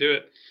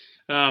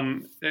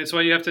 That's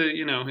why you have to,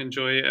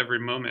 enjoy every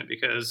moment,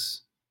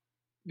 because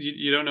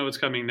you don't know what's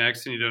coming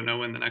next, and you don't know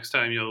when the next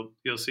time you'll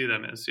see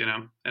them is,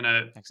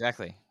 and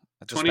exactly.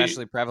 That's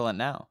especially prevalent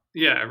now.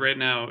 Yeah. Right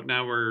now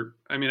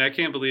I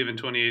can't believe in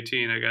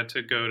 2018, I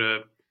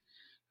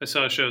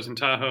saw shows in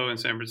Tahoe and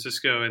San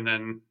Francisco, and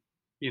then,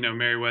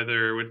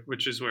 Merriweather,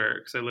 which is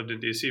because I lived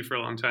in DC for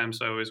a long time.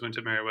 So I always went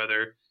to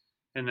Merriweather,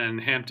 and then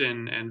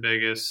Hampton and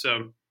Vegas.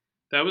 So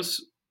that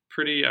was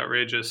pretty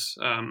outrageous,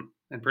 and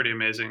pretty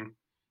amazing.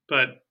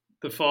 But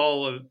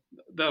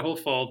that whole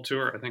fall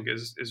tour, I think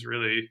is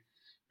really,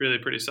 really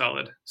pretty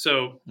solid.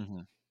 So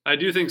I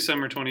do think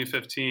summer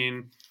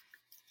 2015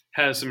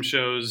 has some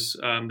shows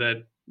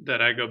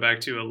that I go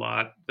back to a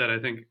lot. That I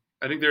think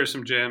there are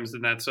some jams in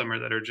that summer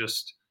that are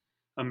just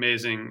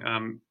amazing.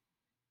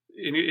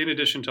 In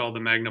addition to all the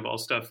Magnaball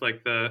stuff,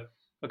 like a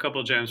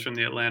couple jams from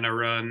the Atlanta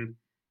run,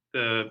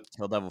 the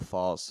Hill Devil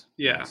Falls.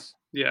 Yeah, yes.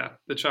 Yeah,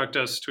 the Chalk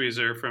Dust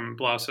Tweezer from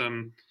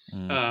Blossom.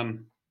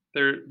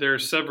 There are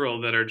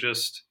several that are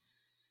just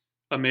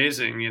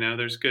amazing.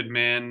 There's good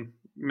man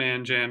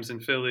jams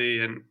in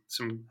Philly, and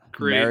some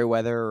great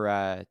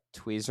Merriweather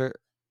Tweezer,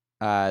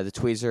 the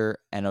Tweezer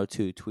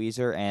NO2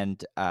 Tweezer,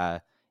 and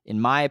in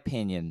my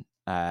opinion,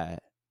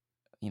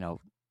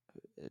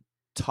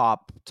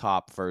 top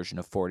version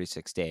of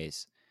 46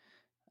 Days.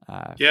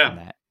 From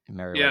that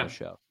Merriweather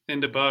show.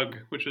 Into Bug,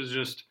 which was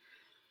just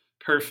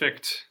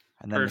perfect.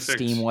 And then the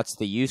Steam What's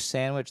the Use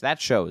sandwich.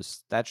 That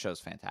show's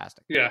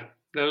fantastic. Yeah,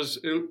 it was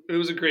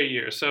a great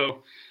year.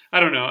 So I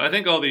don't know. I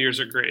think all the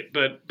years are great,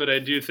 but I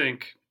do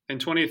think in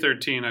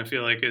 2013 I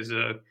feel like is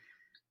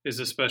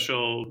a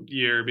special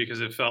year,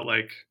 because it felt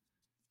like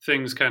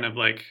things kind of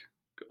like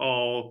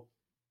all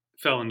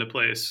fell into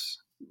place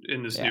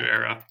in this new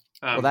era.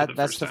 Well,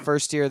 that's the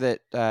first year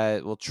that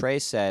Trey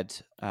said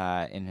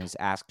in his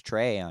Ask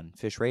Trey on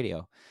Fish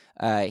Radio,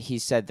 he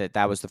said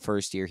that was the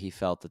first year he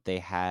felt that they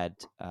had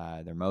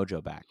their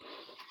mojo back.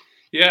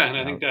 Yeah, and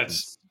I think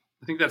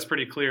that's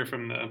pretty clear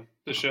from the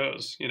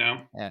shows,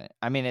 Yeah,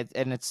 I mean,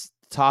 it's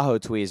Tahoe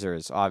Tweezer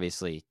is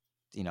obviously,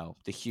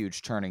 the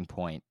huge turning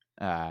point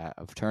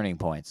of turning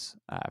points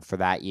for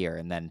that year,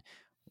 and then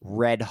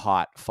red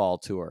hot fall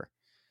tour.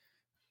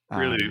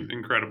 Really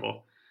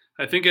incredible.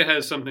 I think it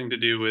has something to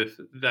do with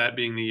that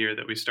being the year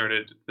that we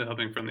started the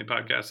Helping Friendly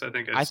podcast.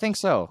 I think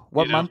so.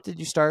 What month did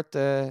you start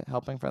the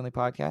Helping Friendly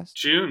podcast?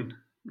 June,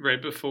 right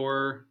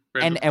before.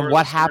 And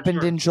what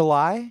happened in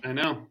July? I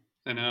know.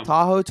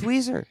 Tahoe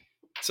Tweezer.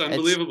 It's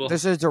unbelievable.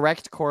 There's a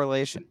direct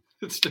correlation.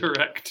 It's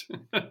direct.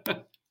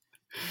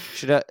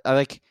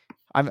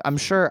 I'm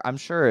sure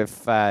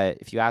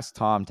if you ask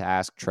Tom to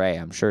ask Trey,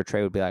 I'm sure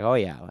Trey would be like, "Oh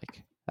yeah,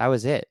 like that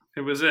was it."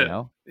 It was it.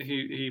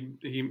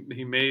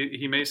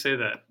 He may say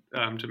that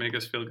to make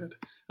us feel good,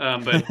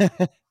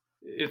 but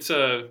it's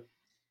a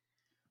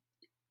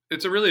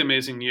really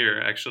amazing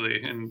year,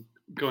 actually. And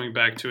going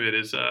back to it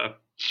is,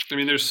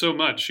 there's so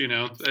much,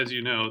 as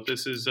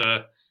this is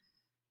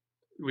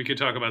we could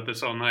talk about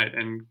this all night.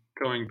 And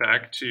going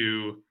back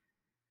to,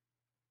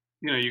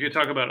 you could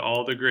talk about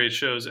all the great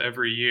shows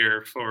every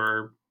year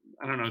for,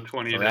 I don't know,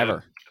 20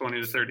 to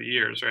 30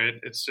 years, right?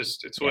 It's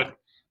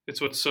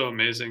what's so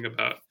amazing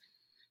about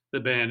the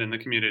band and the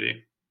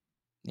community.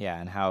 Yeah,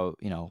 and how,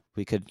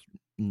 we could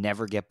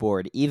never get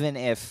bored, even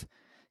if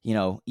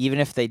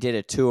they did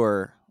a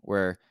tour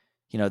where,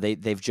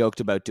 they've joked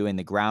about doing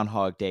the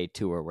Groundhog Day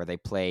tour where they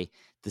play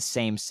the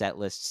same set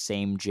list,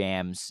 same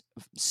jams,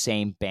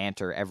 same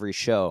banter every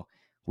show.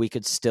 We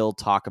could still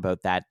talk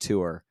about that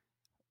tour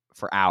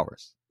for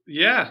hours.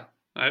 Yeah,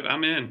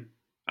 I'm in.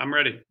 I'm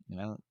ready.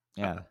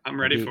 Yeah, I'm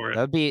ready for it.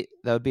 That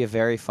would be a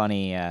very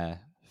funny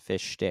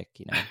Fish shtick,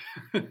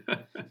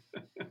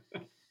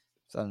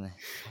 So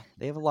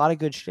they have a lot of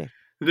good shtick.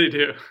 They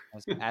do,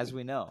 as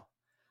we know.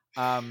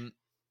 I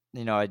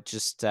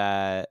just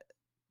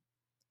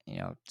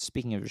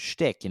speaking of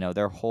shtick,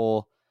 their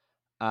whole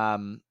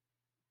the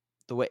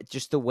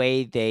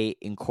way they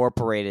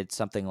incorporated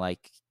something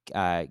like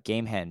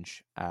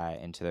Gamehenge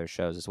into their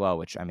shows as well,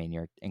 which,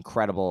 your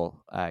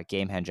incredible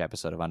Gamehenge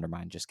episode of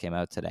Undermine just came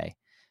out today.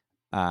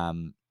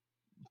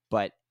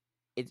 But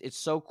it's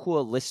so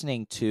cool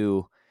listening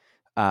to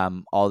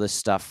all this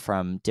stuff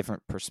from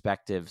different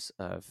perspectives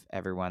of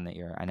everyone that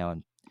I know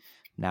I'm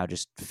now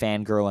just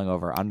fangirling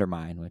over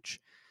Undermine, which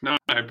No,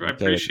 I I'm okay with.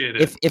 appreciate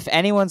it. If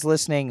anyone's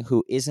listening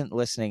who isn't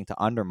listening to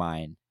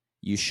Undermine,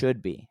 you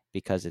should be,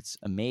 because it's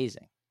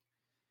amazing.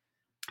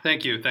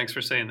 Thank you. Thanks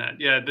for saying that.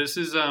 Yeah, this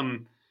is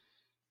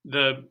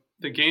the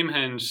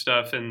Gamehenge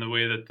stuff and the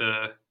way that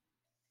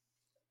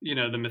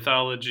the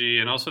mythology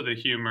and also the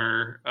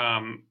humor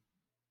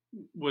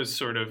was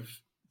sort of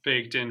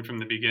baked in from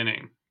the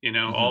beginning.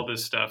 All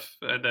this stuff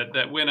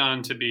that went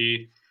on to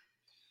be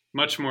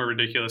much more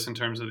ridiculous in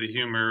terms of the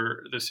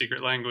humor, the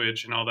secret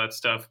language, and all that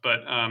stuff. But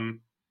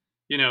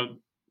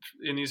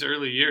in these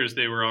early years,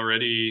 they were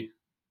already.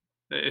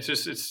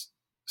 It's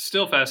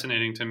still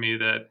fascinating to me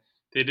that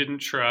they didn't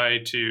try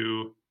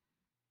to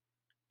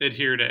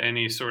adhere to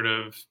any sort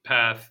of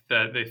path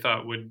that they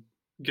thought would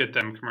get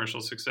them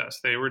commercial success.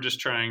 They were just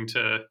trying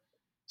to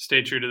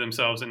stay true to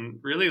themselves and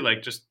really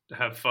just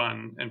have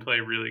fun and play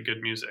really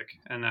good music.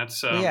 And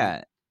that's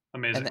Yeah,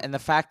 amazing. and the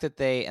fact that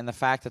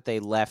they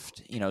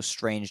left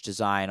Strange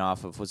Design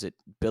off of, was it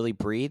Billy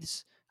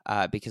Breathes,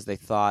 because they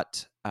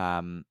thought,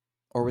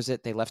 or was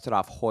it they left it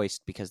off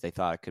Hoist because they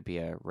thought it could be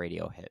a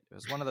radio hit? It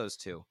was one of those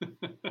two.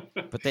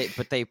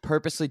 But they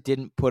purposely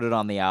didn't put it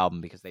on the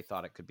album because they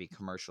thought it could be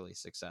commercially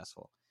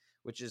successful,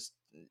 which is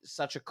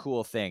such a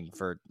cool thing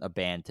for a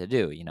band to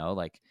do.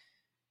 Like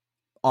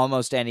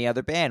almost any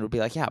other band would be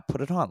like, yeah,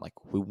 put it on. Like,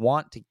 we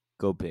want to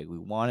go big. We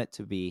want it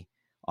to be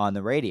on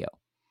the radio.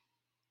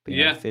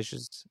 But fish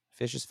is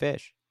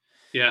fish.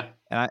 Yeah.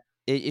 And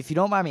if you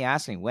don't mind me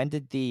asking, when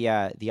did the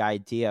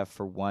idea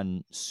for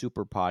One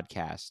Super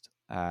Podcast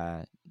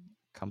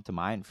come to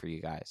mind for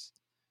you guys?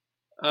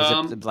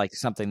 Is it like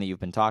something that you've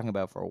been talking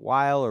about for a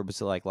while, or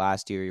was it like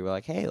last year you were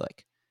like, hey,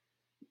 like,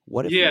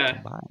 what if we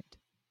combined?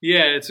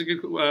 Yeah, it's a good.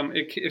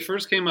 It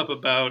first came up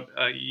about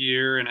a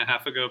year and a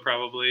half ago,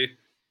 probably,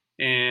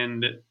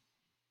 and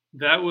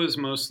that was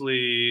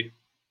mostly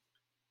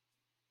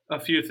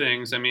a few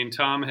things. I mean,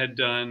 Tom had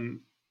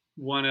done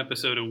one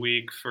episode a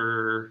week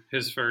for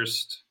his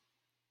first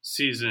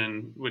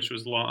season, which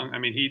was long. I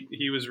mean,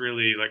 he was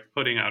really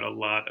putting out a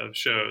lot of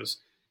shows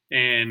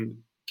and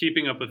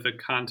keeping up with the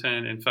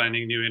content and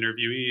finding new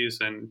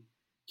interviewees and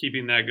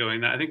keeping that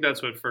going. I think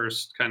that's what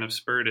first kind of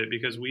spurred it,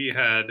 because we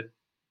had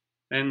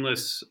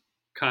endless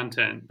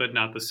content, but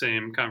not the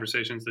same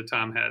conversations that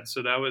Tom had.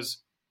 So that was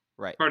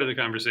part of the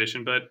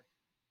conversation. But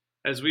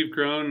as we've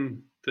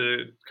grown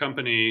the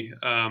company,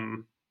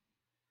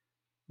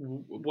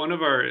 one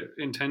of our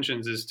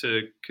intentions is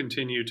to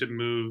continue to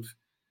move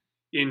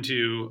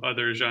into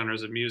other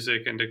genres of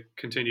music and to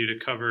continue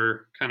to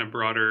cover kind of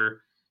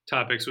broader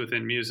topics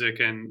within music.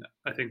 And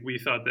I think we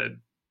thought that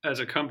as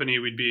a company,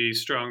 we'd be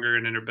stronger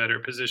and in a better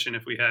position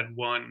if we had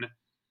one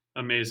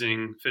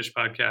amazing fish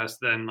podcast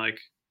than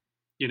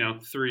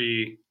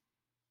 3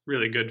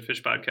 really good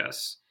fish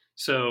podcasts.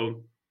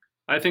 So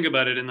I think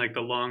about it in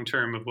the long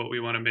term of what we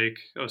want to make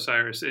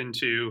Osiris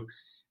into.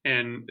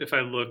 And if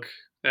I look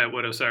at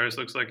what Osiris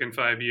looks like in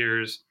 5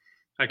 years,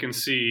 I can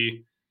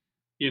see,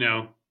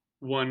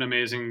 one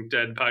amazing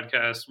dead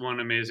podcast, one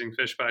amazing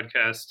fish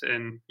podcast,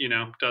 and,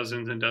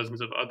 dozens and dozens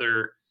of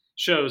other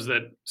shows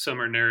that some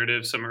are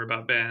narrative, some are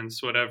about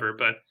bands, whatever.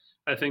 But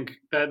I think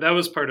that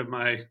was part of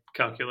my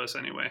calculus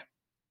anyway.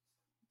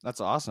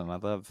 That's awesome. I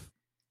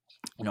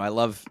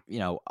love,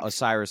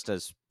 Osiris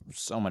does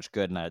so much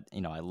good. And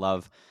I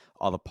love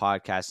all the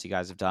podcasts you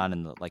guys have done,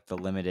 and the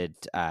limited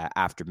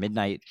After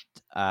Midnight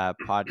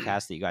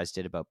podcast that you guys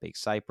did about Big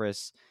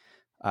Cypress.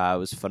 It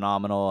was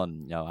phenomenal.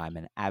 And, I'm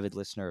an avid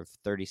listener of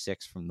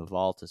 36 from the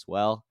Vault as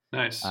well.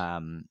 Nice.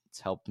 It's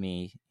helped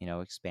me,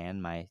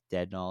 expand my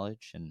dead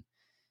knowledge and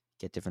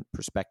get different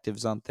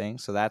perspectives on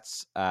things. So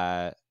that's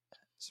some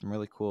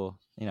really cool,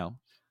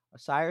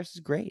 Osiris is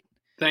great.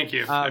 Thank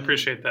you. I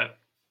appreciate that.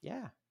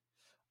 Yeah.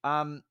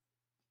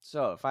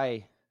 So if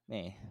I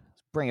may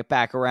bring it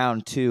back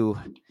around to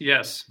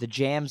the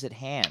jams at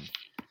hand,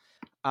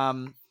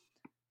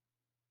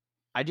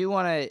 I do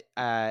want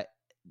to.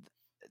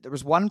 There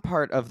was one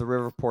part of the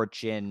Riverport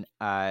Gin,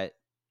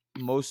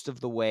 most of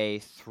the way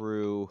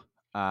through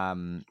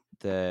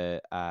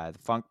the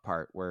funk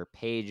part, where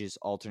Paige is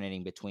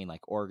alternating between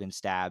organ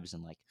stabs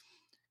and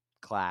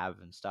clav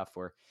and stuff,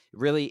 where it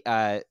really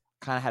kind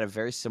of had a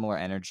very similar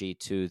energy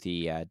to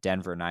the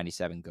Denver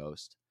 97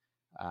 Ghost.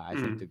 I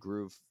think the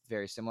groove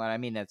very similar. I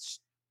mean, that's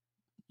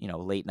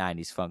late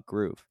 90s funk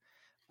groove.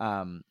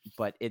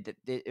 But it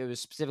was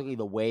specifically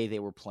the way they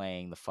were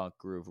playing the funk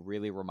groove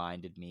really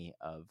reminded me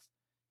of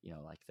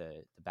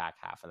the back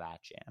half of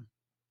that jam.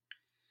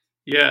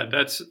 Yeah,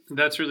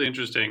 that's really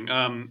interesting.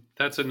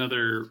 That's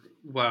another,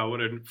 wow,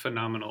 what a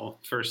phenomenal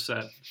first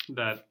set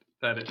that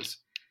is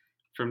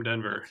from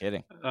Denver. No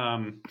kidding.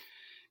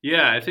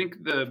 Yeah, I think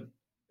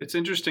it's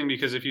interesting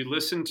because if you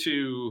listen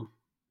to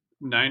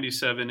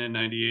 97 and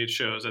 98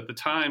 shows at the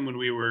time when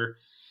we were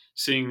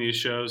seeing these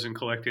shows and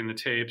collecting the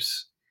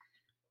tapes,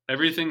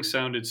 everything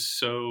sounded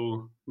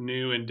so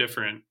new and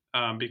different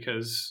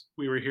because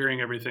we were hearing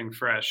everything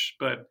fresh.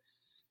 But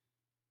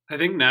I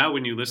think now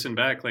when you listen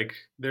back, like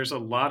there's a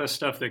lot of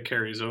stuff that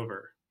carries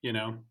over,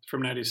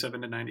 from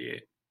 97 to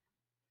 98.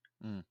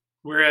 Mm.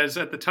 Whereas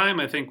at the time,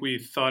 I think we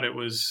thought it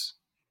was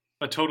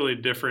a totally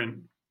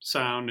different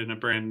sound and a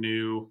brand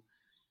new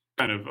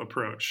kind of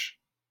approach,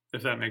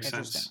 if that makes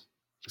Interesting. sense.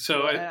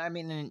 So, Well, and I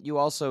mean, and you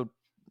also,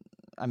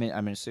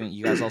 I'm assuming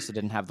you guys also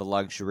didn't have the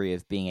luxury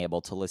of being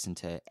able to listen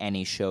to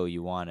any show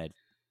you wanted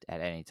at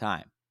any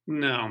time.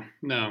 no,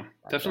 Back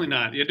definitely then.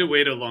 not. You had to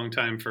wait a long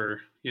time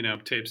for,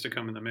 tapes to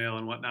come in the mail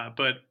and whatnot.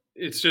 But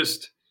it's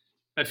just,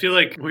 I feel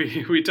like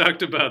we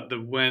talked about the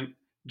Went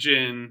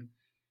Gin,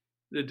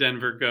 the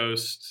Denver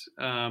Ghost,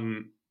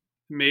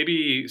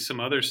 maybe some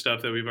other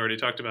stuff that we've already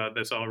talked about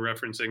that's all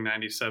referencing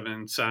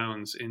 97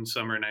 sounds in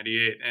summer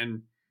 98.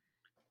 And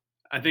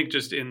I think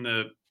just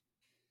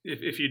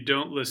if you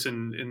don't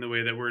listen in the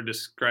way that we're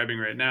describing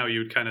right now, you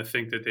would kind of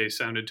think that they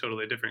sounded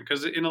totally different.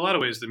 Because in a lot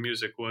of ways, the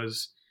music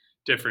was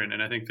different.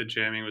 And I think the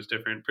jamming was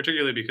different,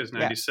 particularly because Yeah.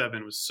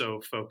 97 was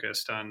so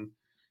focused on,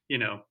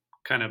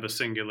 kind of a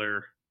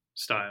singular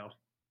style.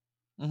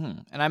 Mm-hmm.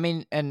 And I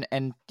mean, and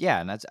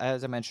yeah, and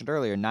as I mentioned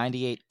earlier,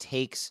 98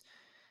 takes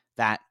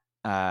that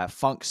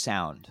funk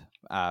sound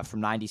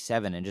from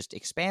 97 and just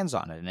expands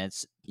on it. And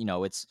it's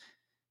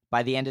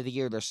by the end of the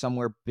year, there's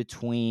somewhere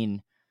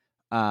between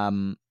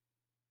the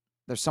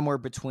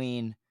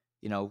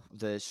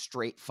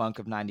straight funk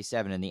of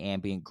 97 and the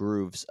ambient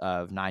grooves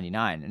of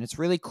 99. And it's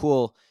really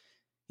cool.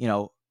 There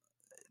are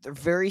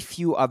very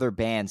few other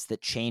bands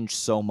that change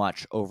so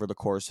much over the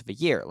course of a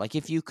year. Like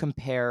if you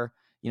compare,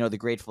 the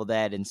Grateful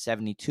Dead in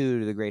 72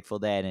 to the Grateful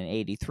Dead in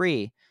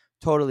 83,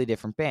 totally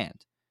different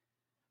band.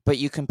 But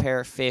you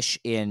compare Fish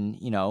in,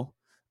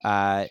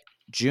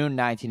 June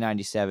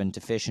 1997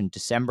 to Fish in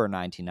December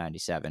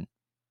 1997,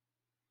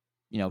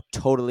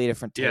 totally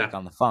different take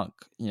on the funk.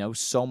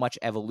 So much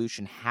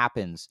evolution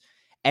happens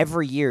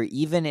every year,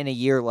 even in a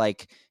year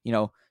like,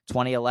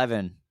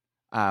 2011,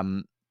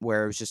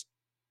 where it was just,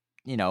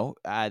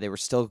 they were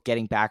still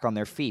getting back on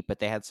their feet, but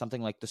they had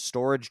something like the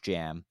Storage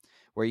Jam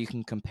where you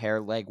can compare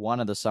leg 1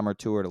 of the summer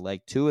tour to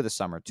leg 2 of the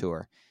summer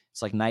tour.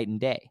 It's like night and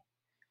day.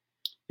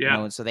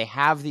 Yeah. And so they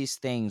have these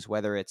things,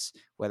 whether it's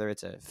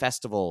a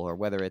festival or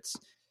whether it's,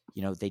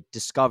 they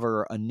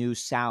discover a new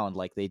sound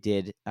like they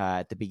did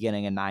at the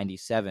beginning of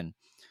 97.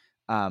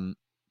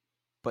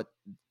 But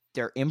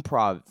their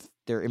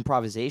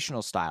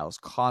improvisational style is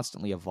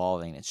constantly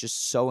evolving. It's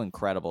just so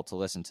incredible to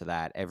listen to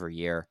that every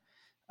year.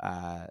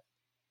 I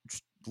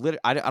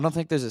don't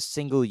think there's a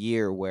single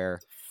year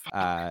where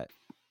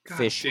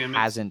Fish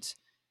hasn't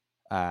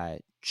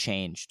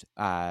changed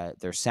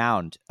their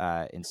sound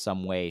in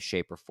some way,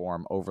 shape, or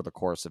form over the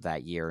course of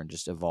that year and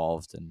just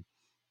evolved and,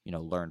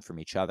 learned from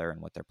each other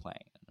and what they're playing.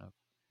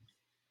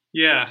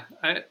 Yeah,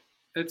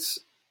 it's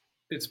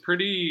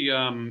pretty.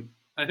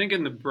 I think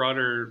in the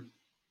broader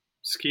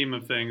scheme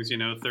of things,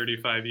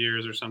 35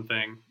 years or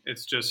something,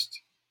 it's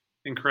just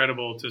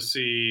incredible to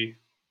see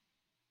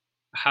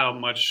how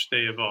much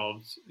they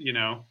evolved,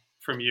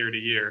 from year to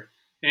year,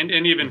 and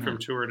even from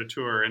tour to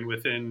tour and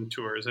within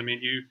tours. I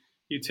mean,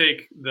 you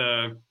take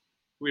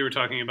we were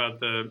talking about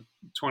the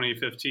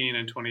 2015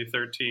 and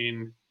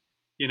 2013.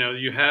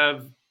 You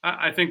have.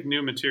 I think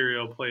new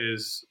material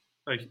plays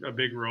a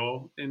big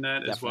role in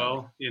that. Definitely. As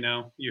well.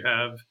 You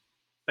have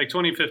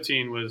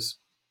 2015 was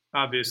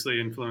obviously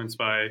influenced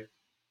by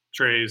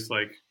Trey's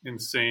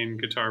insane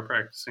guitar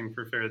practicing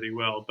for Fare Thee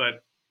Well,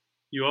 but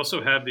you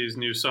also have these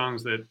new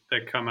songs that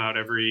come out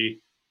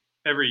every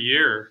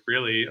year,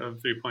 really,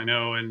 of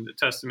 3.0, and a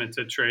testament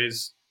to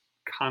Trey's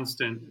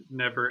constant,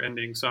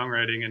 never-ending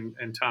songwriting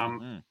and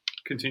Tom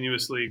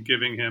continuously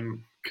giving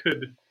him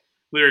good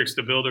lyrics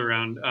to build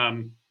around.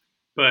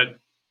 But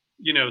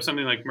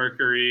something like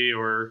Mercury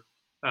or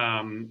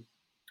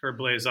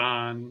Blaze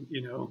On,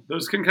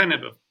 those can kind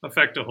of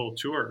affect a whole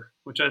tour,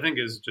 which I think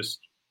is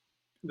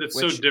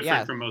so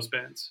different from most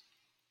bands.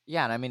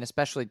 Yeah, and I mean,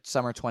 especially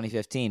summer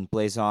 2015,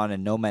 Blaze On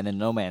and No Men in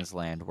No Man's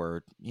Land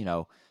were,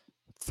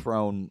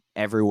 thrown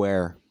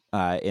everywhere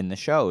in the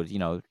show,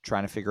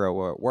 trying to figure out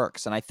where it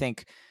works. And I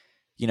think,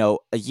 a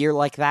year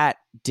like that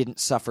didn't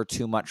suffer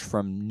too much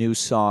from new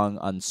song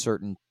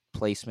uncertain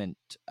placement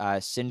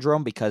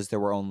syndrome because there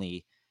were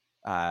only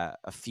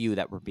a few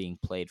that were being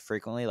played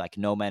frequently, like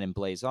No Men and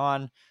Blaze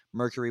On.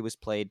 Mercury was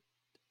played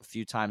a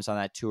few times on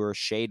that tour.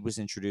 Shade was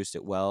introduced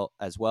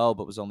as well,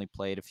 but was only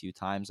played a few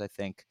times, I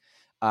think.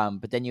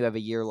 But then you have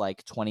a year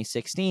like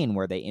 2016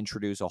 where they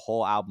introduce a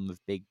whole album of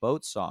Big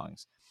Boat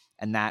songs,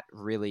 and that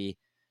really,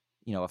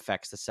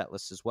 affects the set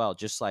list as well.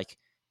 Just like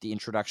the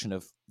introduction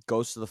of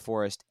Ghosts of the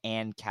Forest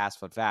and Cast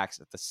Foot Vax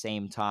at the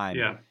same time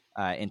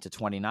into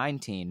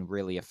 2019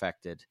 really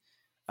affected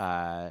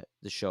the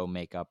show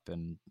makeup,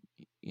 and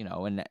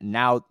and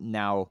now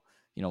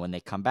when they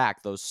come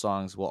back, those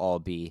songs will all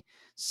be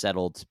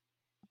settled,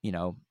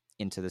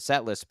 into the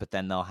set list. But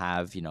then they'll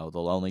have the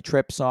Lonely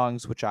Trip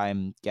songs, which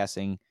I'm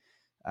guessing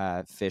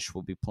Fish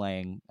will be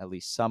playing at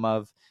least some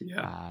of.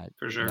 Yeah,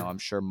 for sure. I'm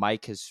sure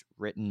Mike has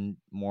written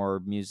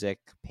more music.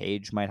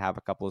 Page might have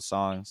a couple of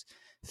songs.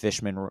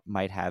 Fishman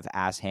might have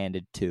Ass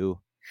Handed too.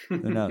 Who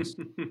knows?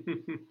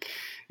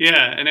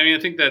 Yeah, and I mean, I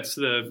think that's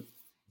the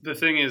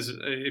thing is,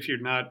 if you're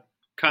not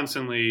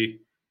constantly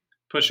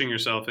pushing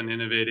yourself and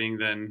innovating,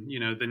 then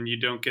then you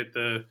don't get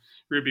the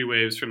Ruby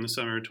waves from the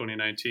summer of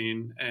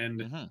 2019.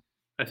 And Hmm.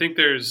 I think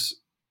there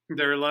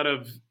are a lot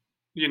of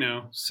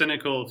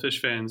cynical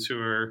Fish fans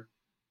who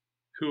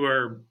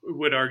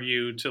would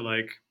argue to,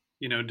 like,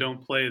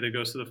 don't play the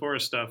Ghost of the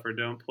Forest stuff, or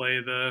don't play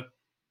the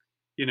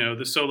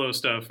solo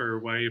stuff, or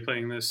why are you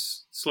playing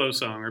this slow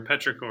song or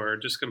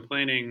petrichor, just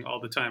complaining all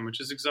the time, which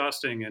is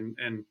exhausting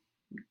and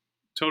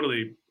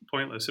totally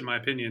pointless in my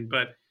opinion.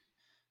 But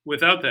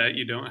without that,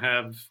 you don't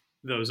have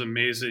those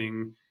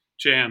amazing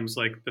jams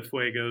like the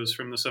Fuegos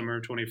from the summer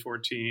of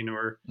 2014,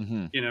 or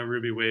Hmm.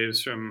 Ruby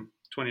Waves from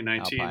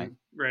 2019, Alpine.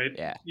 right?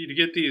 Yeah. You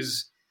get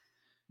these.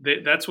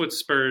 That's what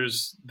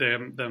spurs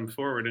them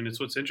forward, and it's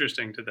what's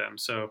interesting to them.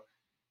 So,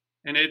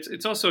 and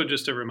it's also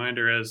just a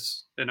reminder,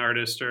 as an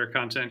artist or a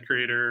content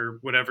creator,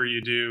 whatever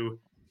you do,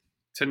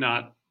 to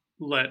not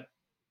let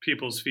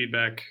people's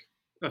feedback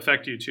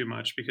affect you too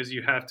much, because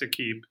you have to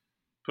keep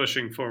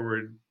pushing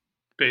forward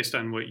based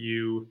on what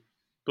you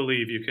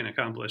believe you can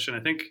accomplish. And I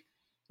think,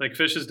 like,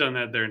 Fish has done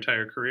that their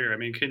entire career. I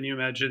mean, can you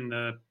imagine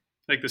the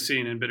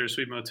scene in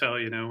Bittersweet Motel,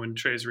 when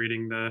Trey's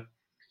reading the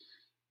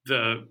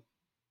The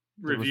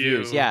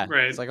reviews. review, Yeah.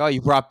 right? It's like, oh,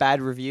 you brought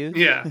bad reviews?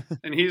 Yeah.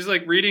 And he's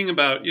like reading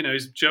about,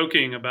 he's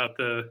joking about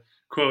the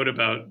quote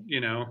about,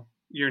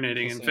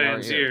 urinating in Kissing our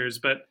fans' ears. ears,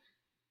 but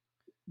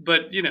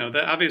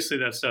that obviously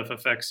that stuff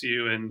affects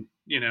you. And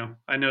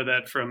I know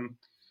that from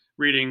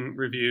reading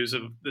reviews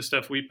of the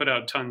stuff. We put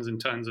out tons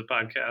and tons of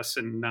podcasts,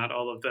 and not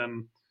all of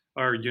them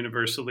are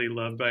universally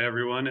loved by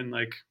everyone. And,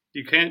 like,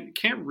 you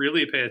can't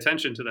really pay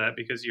attention to that,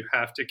 because you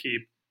have to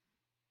keep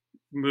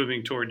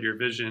moving toward your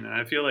vision. And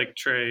I feel like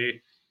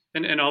Trey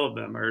and all of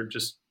them are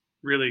just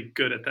really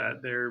good at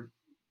that.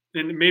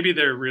 And maybe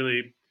they're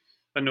really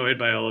annoyed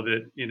by all of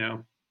it,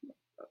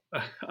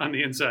 on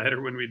the inside,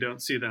 or when we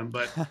don't see them,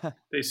 but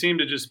they seem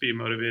to just be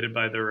motivated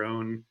by their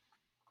own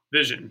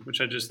vision, which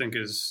I just think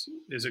is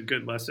a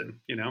good lesson.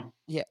 Yeah.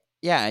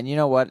 Yeah. And you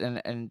know what?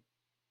 And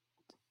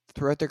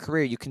throughout their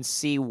career, you can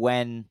see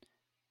when,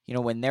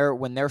 when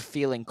they're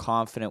feeling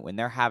confident, when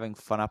they're having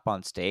fun up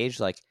on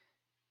stage, like,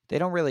 they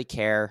don't really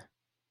care,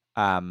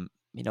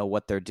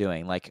 what they're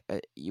doing. Like,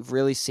 you've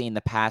really seen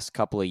the past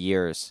couple of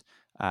years,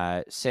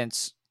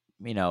 since,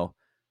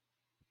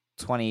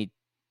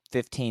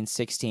 2015,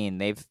 16,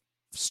 they've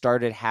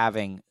started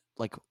having,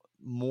 like,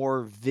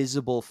 more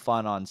visible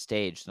fun on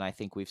stage than I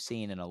think we've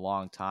seen in a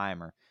long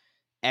time or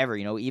ever.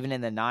 Even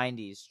in the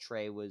 90s,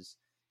 Trey was,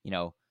 he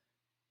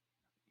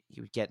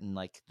would get in,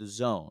 like, the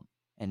zone.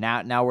 And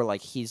now we're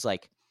like, he's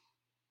like,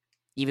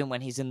 even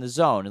when he's in the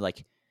zone,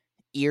 like,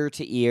 ear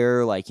to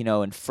ear, like,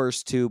 in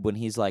First Tube, when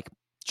he's, like,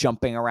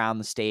 jumping around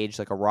the stage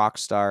like a rock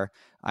star.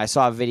 I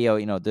saw a video,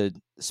 the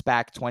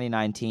SPAC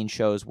 2019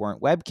 shows weren't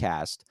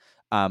webcast,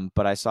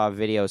 but I saw a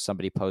video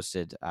somebody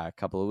posted a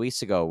couple of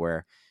weeks ago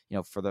where,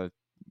 for the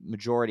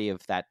majority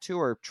of that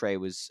tour, Trey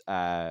was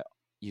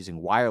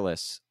using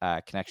wireless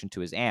connection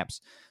to his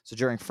amps. So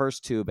during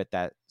First Tube at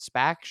that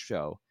SPAC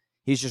show,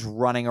 he's just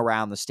running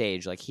around the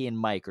stage. Like, he and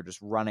Mike are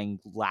just running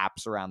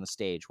laps around the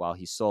stage while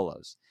he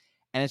solos.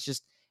 And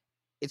it's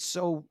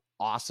so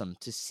awesome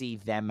to see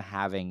them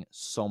having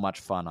so much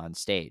fun on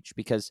stage,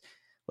 because,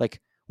 like,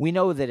 we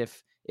know that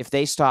if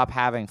they stop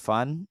having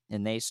fun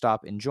and they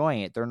stop enjoying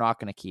it, they're not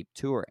going to keep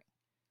touring.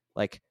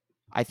 Like,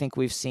 I think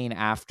we've seen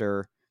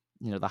after,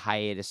 the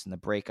hiatus and the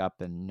breakup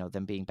and,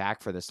 them being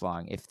back for this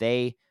long, if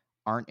they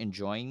aren't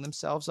enjoying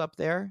themselves up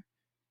there,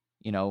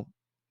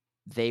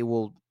 they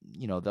will,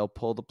 they'll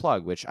pull the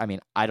plug, which, I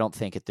mean, I don't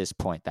think at this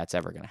point that's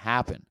ever going to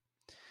happen.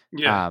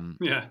 Yeah.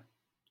 Yeah.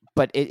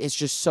 But it's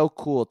just so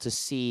cool to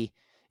see,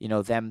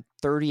 them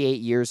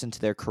 38 years into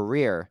their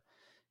career,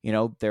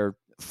 they're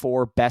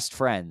four best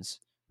friends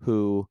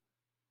who,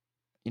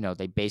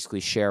 they basically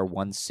share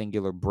one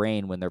singular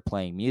brain when they're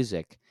playing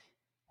music,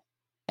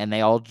 and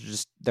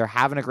they're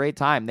having a great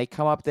time. They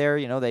come up there,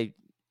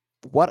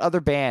 what other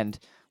band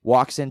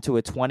walks into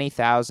a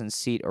 20,000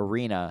 seat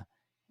arena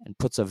and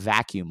puts a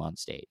vacuum on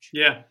stage?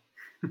 Yeah.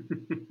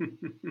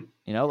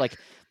 Like,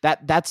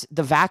 that's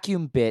the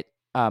vacuum bit.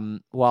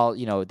 While,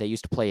 they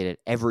used to play it at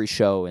every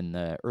show in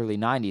the early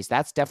 90s,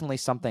 that's definitely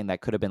something that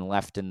could have been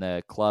left in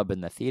the club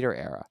and the theater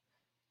era.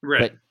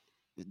 Right.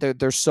 But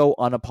they're so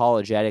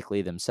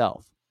unapologetically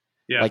themselves.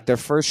 Yeah. Like, their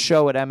first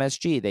show at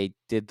MSG, they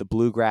did the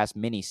bluegrass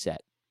mini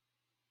set.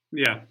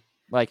 Yeah.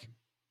 Like,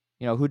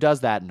 who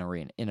does that in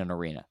an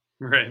arena?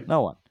 Right.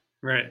 No one.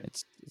 Right.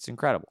 It's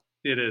incredible.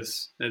 It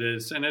is.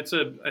 And I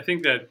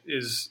think that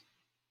is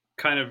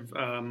kind of,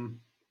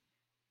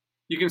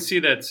 you can see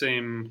that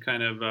same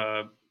kind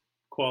of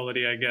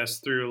quality, I guess,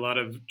 through a lot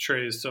of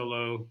Trey's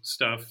solo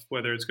stuff,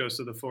 whether it's Ghost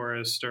of the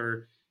Forest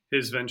or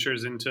his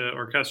ventures into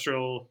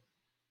orchestral,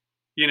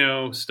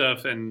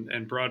 stuff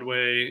and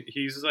Broadway.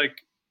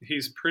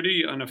 He's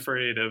pretty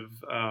unafraid of,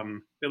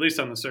 at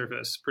least on the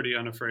surface, pretty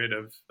unafraid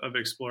of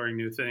exploring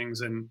new things.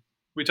 And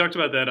we talked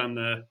about that on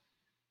the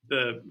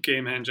the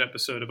Gamehenge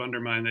episode of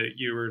Undermine that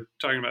you were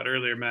talking about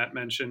earlier, Matt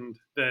mentioned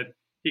that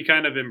he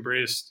kind of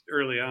embraced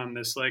early on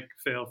this like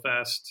fail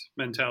fast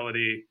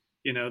mentality.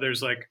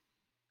 There's like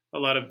a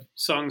lot of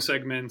song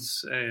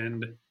segments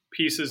and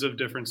pieces of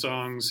different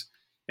songs.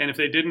 And if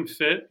they didn't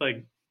fit,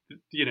 like,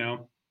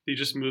 you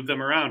just moved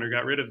them around or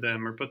got rid of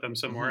them or put them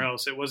somewhere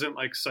else. It wasn't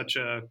like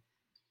I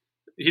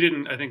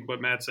think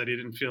what Matt said, he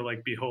didn't feel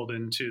like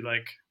beholden to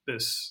like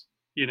this,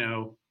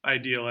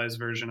 idealized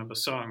version of a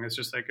song. It's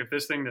just like, if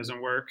this thing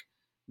doesn't work,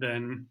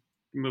 then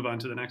move on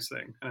to the next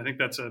thing. And I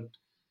think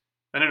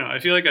I don't know. I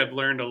feel like I've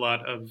learned a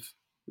lot of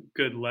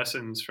good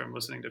lessons from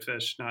listening to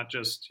Fish, not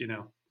just,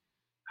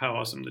 how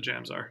awesome the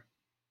jams are.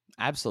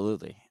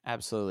 Absolutely.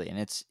 And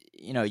it's,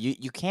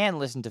 you can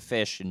listen to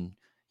Fish and,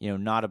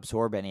 not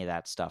absorb any of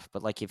that stuff.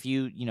 But like, if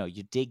you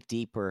dig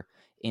deeper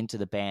into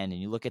the band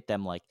and you look at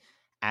them like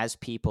as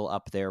people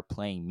up there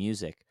playing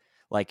music,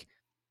 like,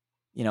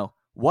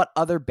 what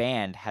other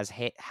band has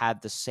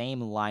had the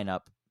same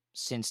lineup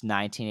since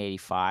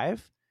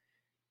 1985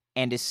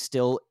 and is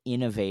still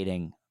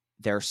innovating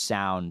their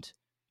sound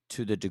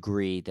to the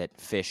degree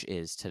that Fish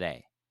is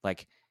today?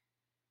 Like,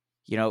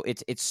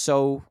 it's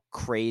so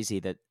crazy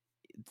that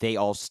they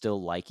all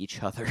still like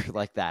each other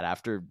like that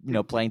after,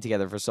 playing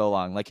together for so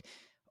long. Like,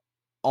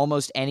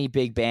 almost any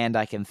big band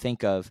I can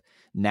think of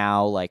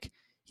now, like,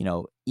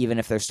 even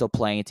if they're still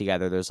playing it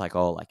together, there's like,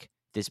 oh, like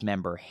this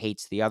member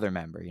hates the other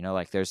member,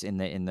 like there's in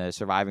the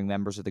surviving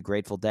members of the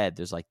Grateful Dead,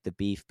 there's like the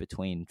beef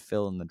between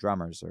Phil and the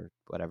drummers or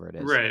whatever it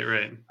is.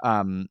 Right.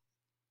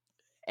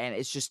 And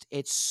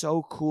it's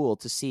so cool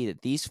to see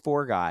that these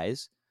four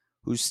guys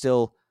who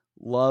still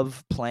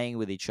love playing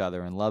with each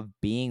other and love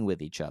being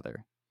with each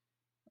other,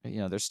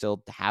 they're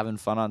still having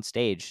fun on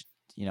stage,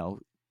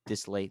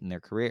 this late in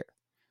their career.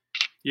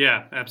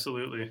 Yeah,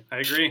 absolutely. I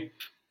agree.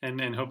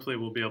 And hopefully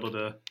we'll be able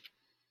to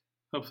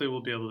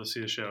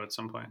see a show at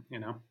some point,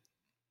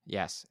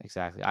 Yes,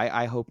 exactly.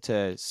 I hope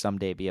to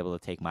someday be able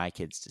to take my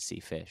kids to see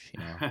Fish,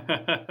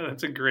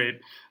 That's a great.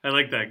 I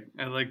like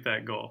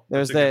that goal. There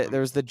was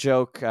the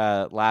joke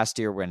last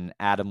year when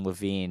Adam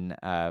Levine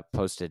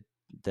posted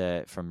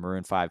from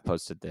Maroon 5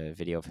 posted the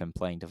video of him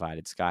playing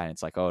Divided Sky, and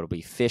it's like, oh, it'll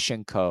be Fish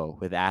and Co.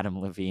 with Adam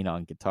Levine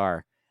on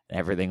guitar, and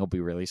everything will be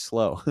really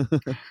slow.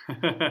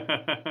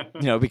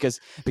 Because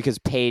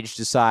Page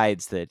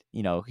decides that,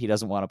 he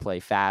doesn't want to play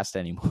fast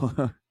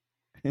anymore.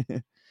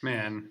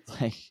 Man,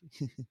 like,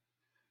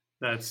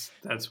 that's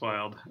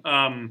wild.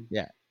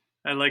 Yeah.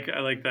 I like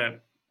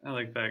that. I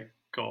like that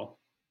goal.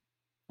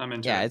 I'm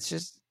into it. It's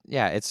just,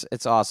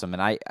 it's awesome.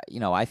 And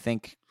I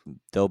think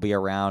they'll be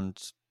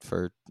around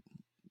for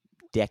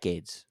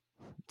decades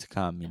to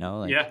come,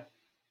 like, yeah.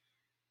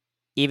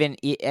 Even,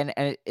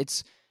 and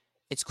it's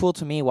cool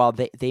to me, while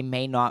they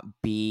may not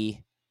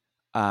be,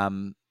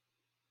 playing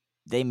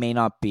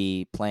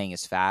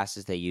as fast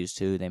as they used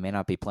to. They may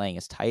not be playing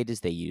as tight as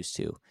they used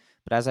to.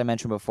 But as I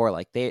mentioned before,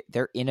 like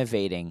they're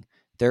innovating.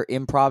 Their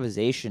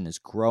improvisation is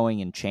growing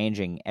and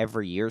changing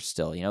every year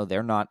still.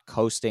 They're not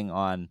coasting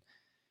on,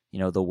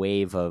 the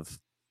wave of,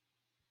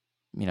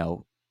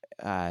 the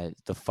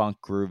funk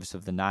grooves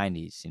of the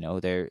 90s.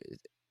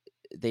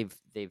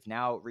 They've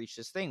now reached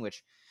this thing,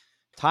 which,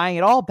 tying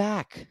it all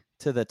back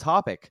to the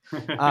topic,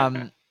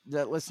 that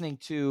listening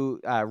to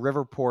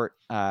Riverport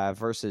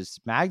versus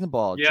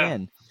Magnaball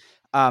Gin,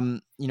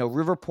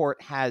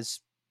 Riverport has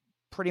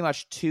pretty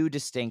much two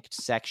distinct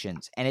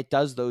sections, and it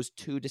does those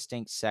two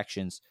distinct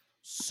sections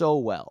so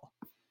well.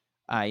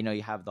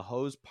 You have the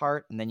hose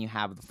part, and then you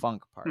have the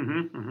funk part.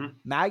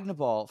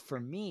 Magnaball, for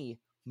me,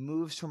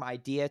 moves from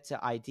idea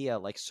to idea,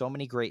 like so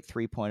many great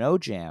 3.0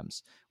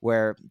 jams,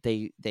 where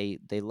they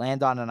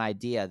land on an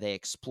idea, they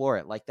explore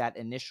it, like that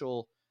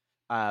initial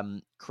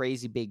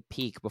crazy big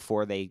peak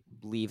before they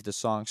leave the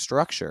song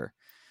structure.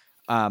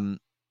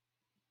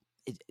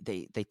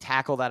 They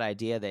tackle that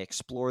idea, they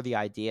explore the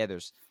idea.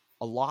 There's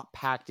a lot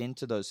packed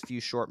into those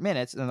few short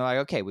minutes, and they're like,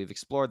 okay, we've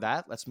explored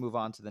that, let's move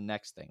on to the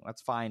next thing.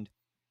 Let's find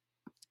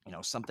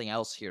something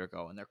else here to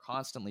go. And they're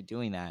constantly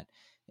doing that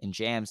in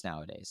jams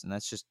nowadays, and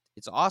it's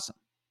awesome.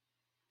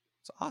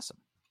 It's awesome.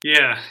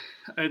 Yeah,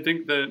 I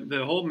think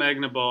the whole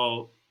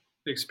Magnaball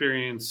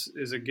experience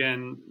is,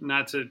 again,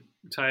 not to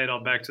tie it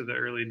all back to the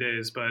early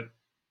days, but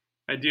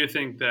I do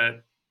think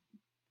that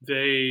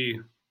they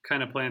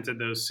kind of planted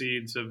those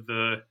seeds of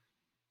the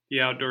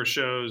outdoor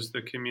shows,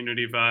 the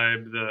community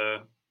vibe,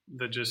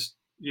 the just,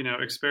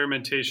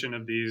 experimentation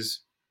of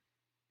these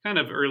kind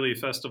of early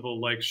festival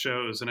like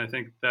shows. And I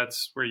think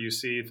that's where you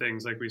see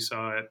things like we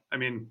saw at,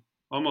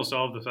 almost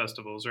all of the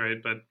festivals, right?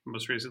 But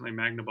most recently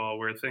Magnaball,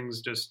 where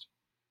things just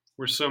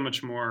were so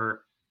much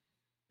more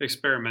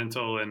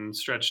experimental and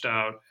stretched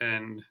out,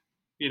 and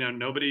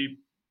nobody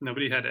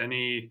had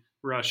any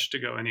rush to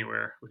go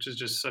anywhere, which is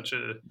just such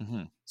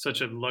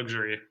a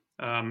luxury.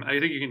 I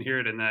think you can hear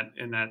it in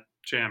that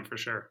jam for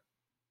sure.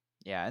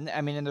 Yeah,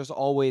 and there's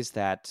always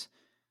that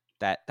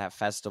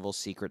festival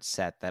secret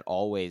set that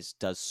always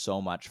does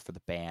so much for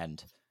the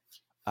band.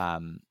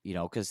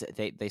 Because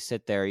they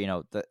sit there,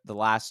 the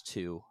last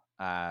two,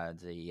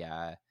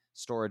 the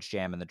Storage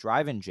Jam and the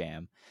Drive-In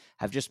Jam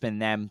have just been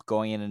them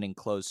going in an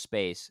enclosed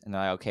space, and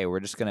they're like, okay, we're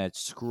just going to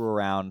screw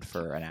around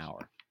for an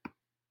hour.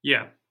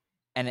 Yeah.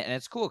 And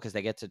it's cool because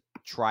they get to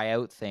try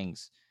out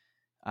things.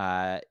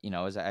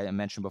 As I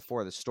mentioned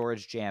before, the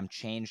Storage Jam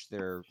changed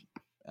their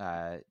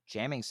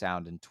jamming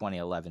sound in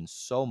 2011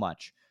 so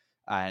much.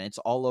 And it's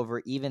all over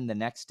even the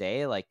next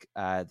day, like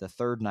the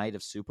third night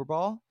of Super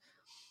Bowl.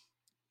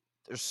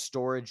 There's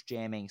storage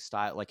jamming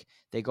style. Like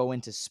they go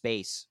into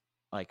space,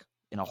 like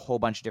in a whole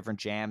bunch of different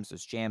jams.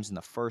 There's jams in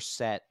the first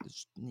set.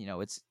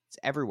 It's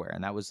everywhere.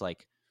 And that was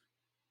like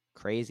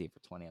crazy for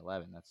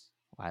 2011. That's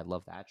why I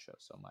love that show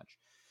so much.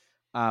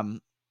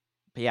 But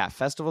yeah,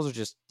 festivals are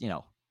just,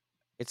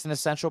 it's an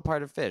essential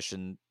part of Phish.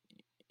 And,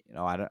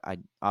 I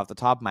off the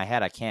top of my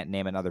head, I can't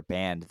name another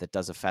band that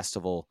does a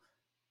festival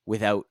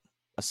without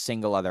a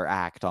single other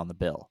act on the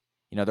bill.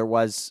 There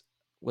was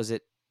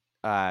it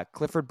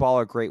Clifford Ball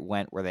or Great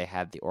Went where they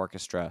had the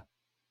orchestra?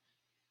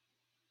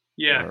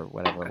 Yeah, or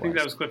whatever. I think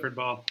that was Clifford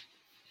Ball.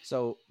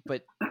 So,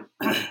 but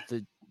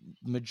the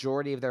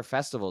majority of their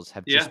festivals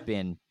have just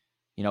been,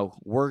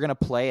 we're gonna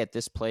play at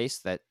this place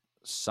that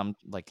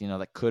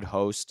that could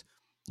host.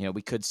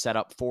 We could set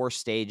up 4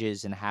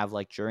 stages and have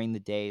like during the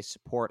day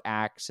support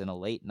acts and a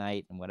late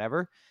night and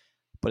whatever,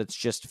 but it's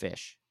just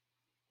Phish.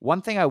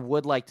 One thing I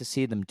would like to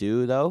see them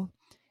do though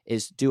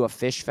is do a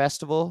Phish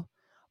festival,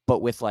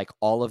 but with like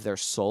all of their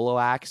solo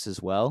acts as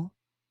well.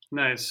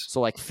 Nice. So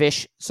like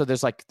Phish, so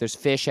there's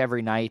Phish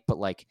every night, but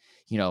like,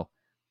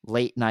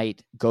 late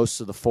night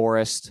Ghosts of the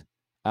Forest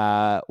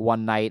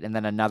one night, and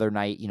then another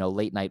night,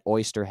 late night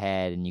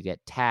Oysterhead, and you get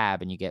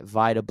Tab, and you get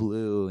Vida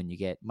Blue, and you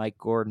get Mike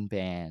Gordon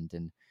Band,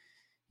 and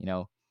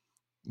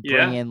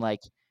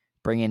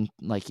bring in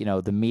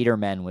the Meter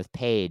Men with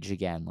Page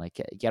again,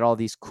 like get all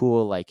these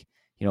cool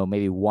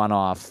maybe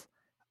one-off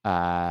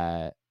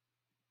acts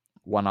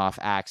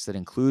that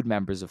include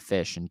members of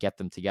Phish and get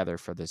them together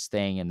for this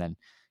thing, and then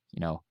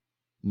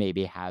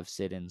maybe have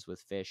sit-ins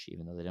with Phish,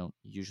 even though they don't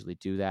usually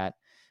do that.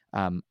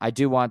 I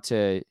do want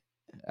to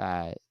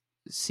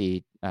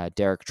see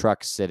Derek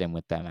Trucks sit in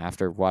with them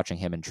after watching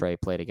him and Trey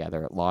play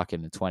together at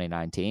Lock-In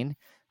 2019.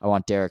 I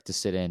want Derek to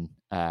sit in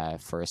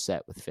for a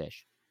set with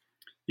Phish.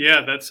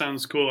 Yeah, that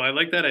sounds cool. I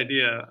like that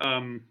idea.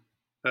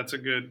 That's a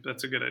good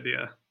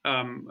idea.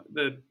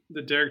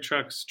 The Derek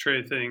Trucks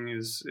Trey thing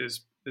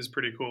is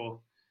pretty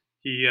cool.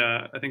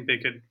 I think they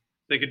could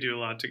do a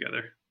lot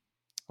together.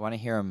 I want to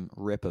hear him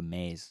rip a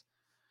maze.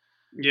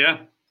 Yeah,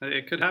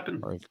 it could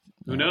happen. Or,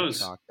 who knows?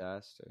 Chalk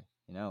dust, or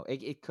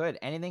it could.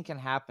 Anything can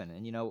happen,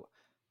 and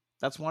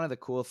that's one of the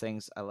cool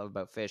things I love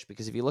about Phish,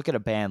 because if you look at a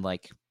band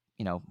like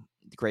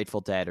Grateful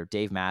Dead or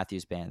Dave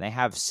Matthews Band, they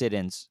have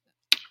sit-ins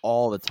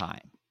all the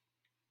time.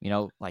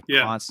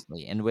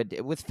 Constantly. And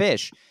with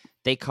Phish,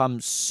 they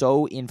come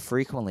so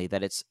infrequently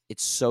that it's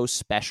so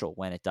special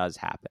when it does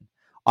happen.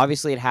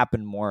 Obviously, it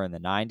happened more in the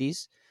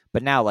 90s,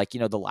 but now,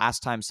 the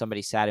last time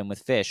somebody sat in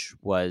with Phish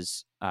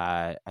was,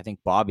 I think,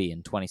 Bobby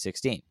in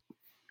 2016.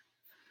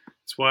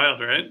 It's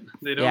wild, right?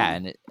 They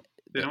don't.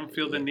 They don't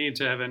feel the need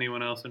to have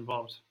anyone else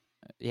involved.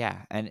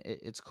 Yeah, and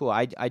it's cool.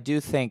 I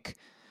do think,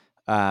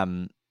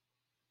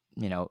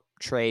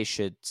 Trey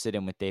should sit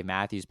in with Dave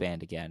Matthews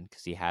Band again,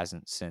 because he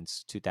hasn't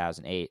since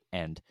 2008.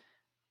 And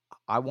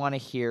I want to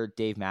hear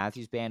Dave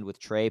Matthews Band with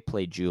Trey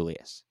play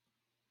Julius.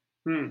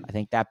 I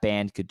think that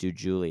band could do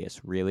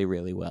Julius really,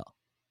 really well.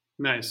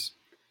 Nice.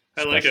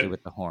 I Especially like it.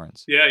 with the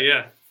horns.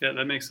 Yeah,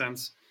 that makes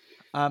sense.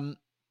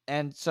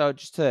 And so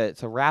just to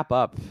wrap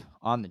up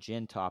on the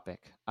gin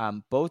topic,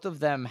 both of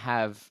them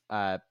have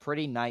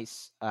pretty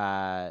nice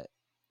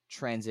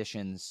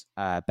transitions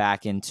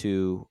back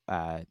into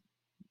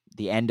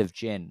the end of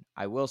gin.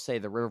 I will say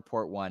the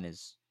Riverport one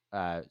is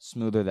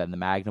smoother than the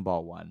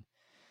Magnaball one.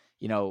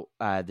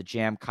 The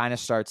jam kind of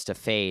starts to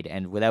fade,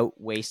 and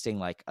without wasting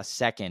like a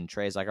second,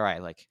 Trey's like, all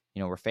right,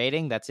 we're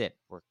fading. That's it.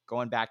 We're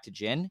going back to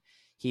gin.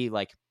 He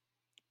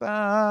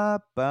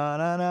and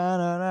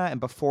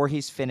before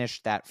he's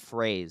finished that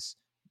phrase,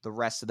 the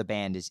rest of the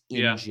band is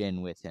in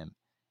gin with him.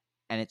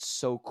 And it's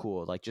so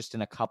cool, just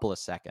in a couple of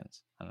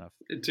seconds. I don't know.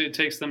 It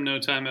takes them no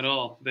time at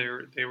all. They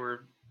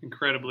were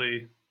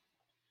incredibly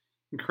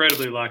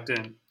locked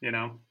in,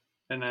 and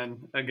then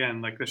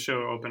again, like the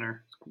show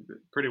opener,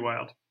 pretty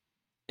wild.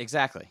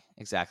 Exactly.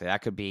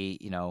 That could be,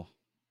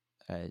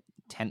 a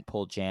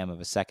tentpole jam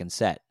of a second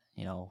set,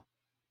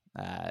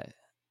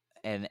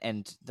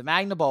 and the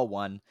Magnaball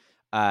one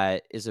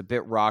is a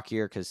bit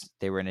rockier because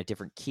they were in a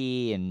different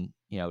key, and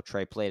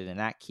Trey played it in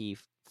that key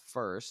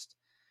first.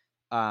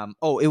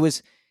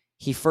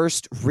 He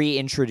first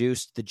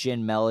reintroduced the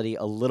gin melody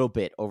a little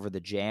bit over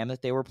the jam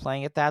that they were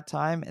playing at that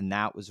time, and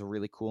that was a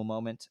really cool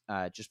moment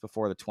just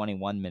before the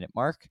 21-minute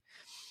mark.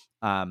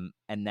 And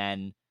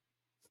then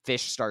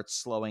Phish starts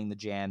slowing the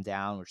jam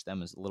down, which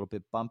then was a little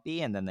bit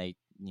bumpy, and then they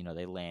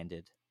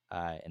landed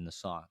in the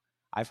song.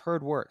 I've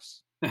heard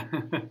worse.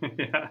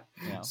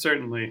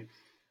 Certainly.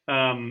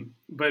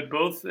 But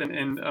both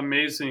in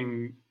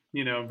amazing,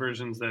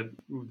 versions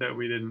that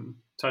we didn't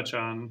touch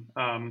on.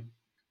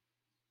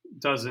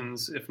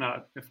 dozens, if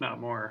not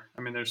more.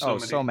 I mean, there's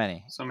so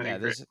many Yeah,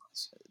 great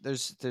ones.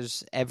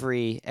 There's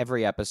every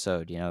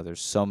episode,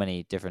 there's so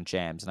many different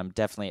jams, and I'm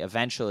definitely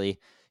eventually,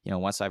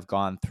 once I've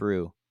gone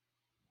through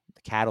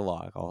the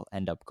catalog, I'll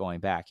end up going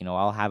back.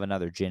 I'll have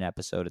another Gin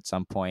episode at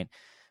some point.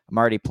 I'm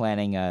already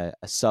planning a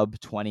sub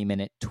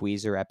 20-minute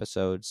Tweezer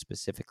episode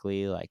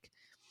specifically,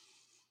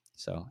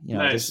 so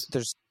Nice.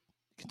 there's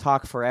you can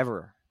talk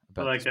forever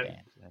about I like this it.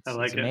 band. I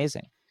like it's it.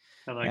 Amazing.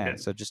 I like it.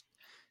 So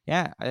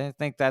I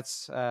think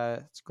it's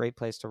a great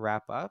place to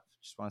wrap up.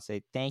 Just want to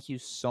say thank you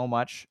so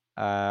much,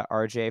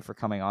 RJ, for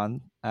coming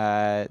on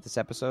this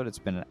episode. It's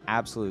been an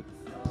absolute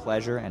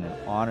pleasure and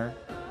an honor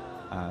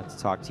to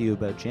talk to you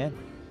about gin.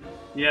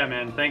 Yeah,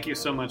 man. Thank you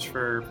so much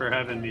for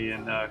having me,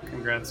 and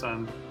congrats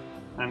on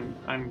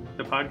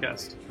the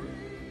podcast.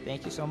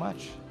 Thank you so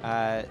much.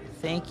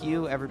 Thank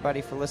you,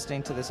 everybody, for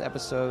listening to this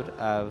episode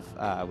of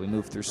We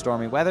Move Through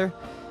Stormy Weather.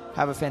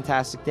 Have a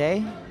fantastic day,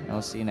 and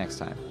we'll see you next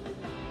time.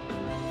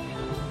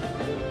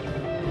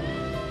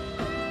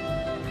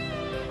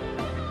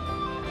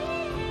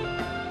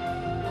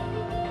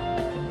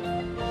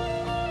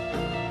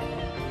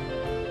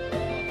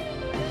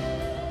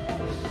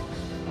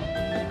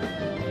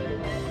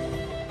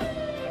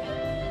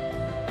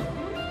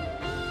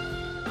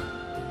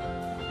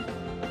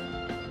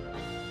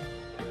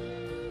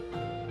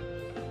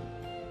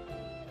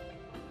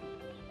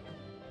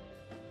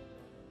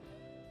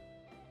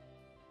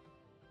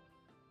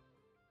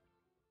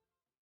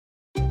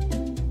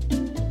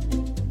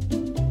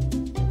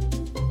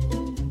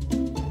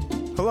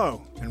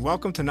 Hello, and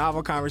welcome to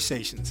Novel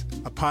Conversations,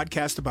 a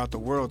podcast about the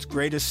world's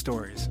greatest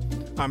stories.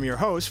 I'm your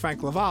host,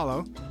 Frank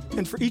Lavallo,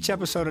 and for each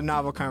episode of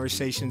Novel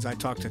Conversations, I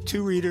talk to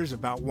two readers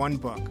about one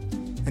book.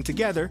 And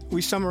together,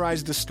 we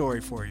summarize the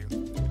story for you.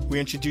 We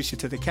introduce you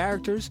to the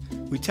characters,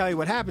 we tell you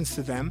what happens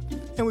to them,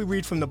 and we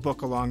read from the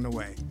book along the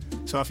way.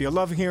 So if you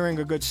love hearing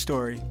a good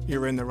story,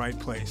 you're in the right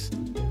place.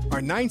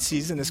 Our 9th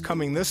season is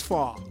coming this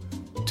fall.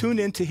 Tune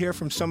in to hear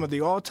from some of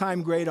the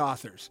all-time great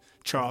authors,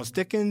 Charles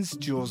Dickens,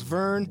 Jules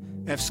Verne,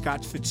 F.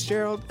 Scott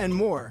Fitzgerald, and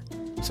more.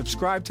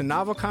 Subscribe to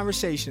Novel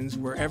Conversations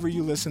wherever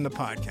you listen to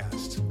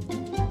podcasts.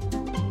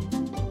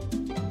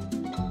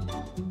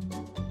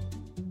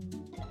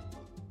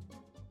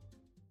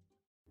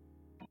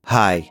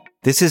 Hi,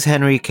 this is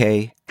Henry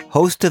Kay,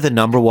 host of the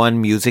 #1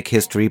 music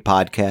history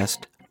podcast,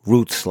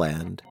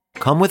 Rootsland.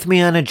 Come with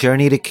me on a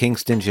journey to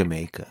Kingston,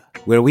 Jamaica,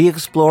 where we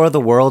explore the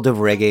world of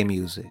reggae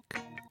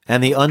music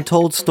and the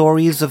untold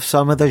stories of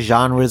some of the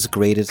genre's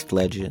greatest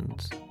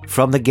legends.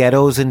 From the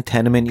ghettos and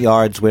tenement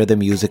yards where the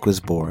music was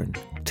born,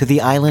 to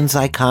the island's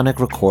iconic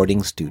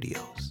recording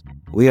studios.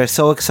 We are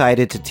so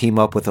excited to team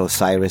up with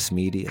Osiris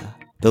Media,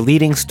 the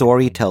leading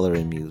storyteller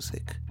in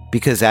music,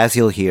 because as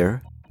you'll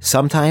hear,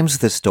 sometimes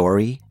the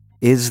story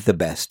is the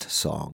best song.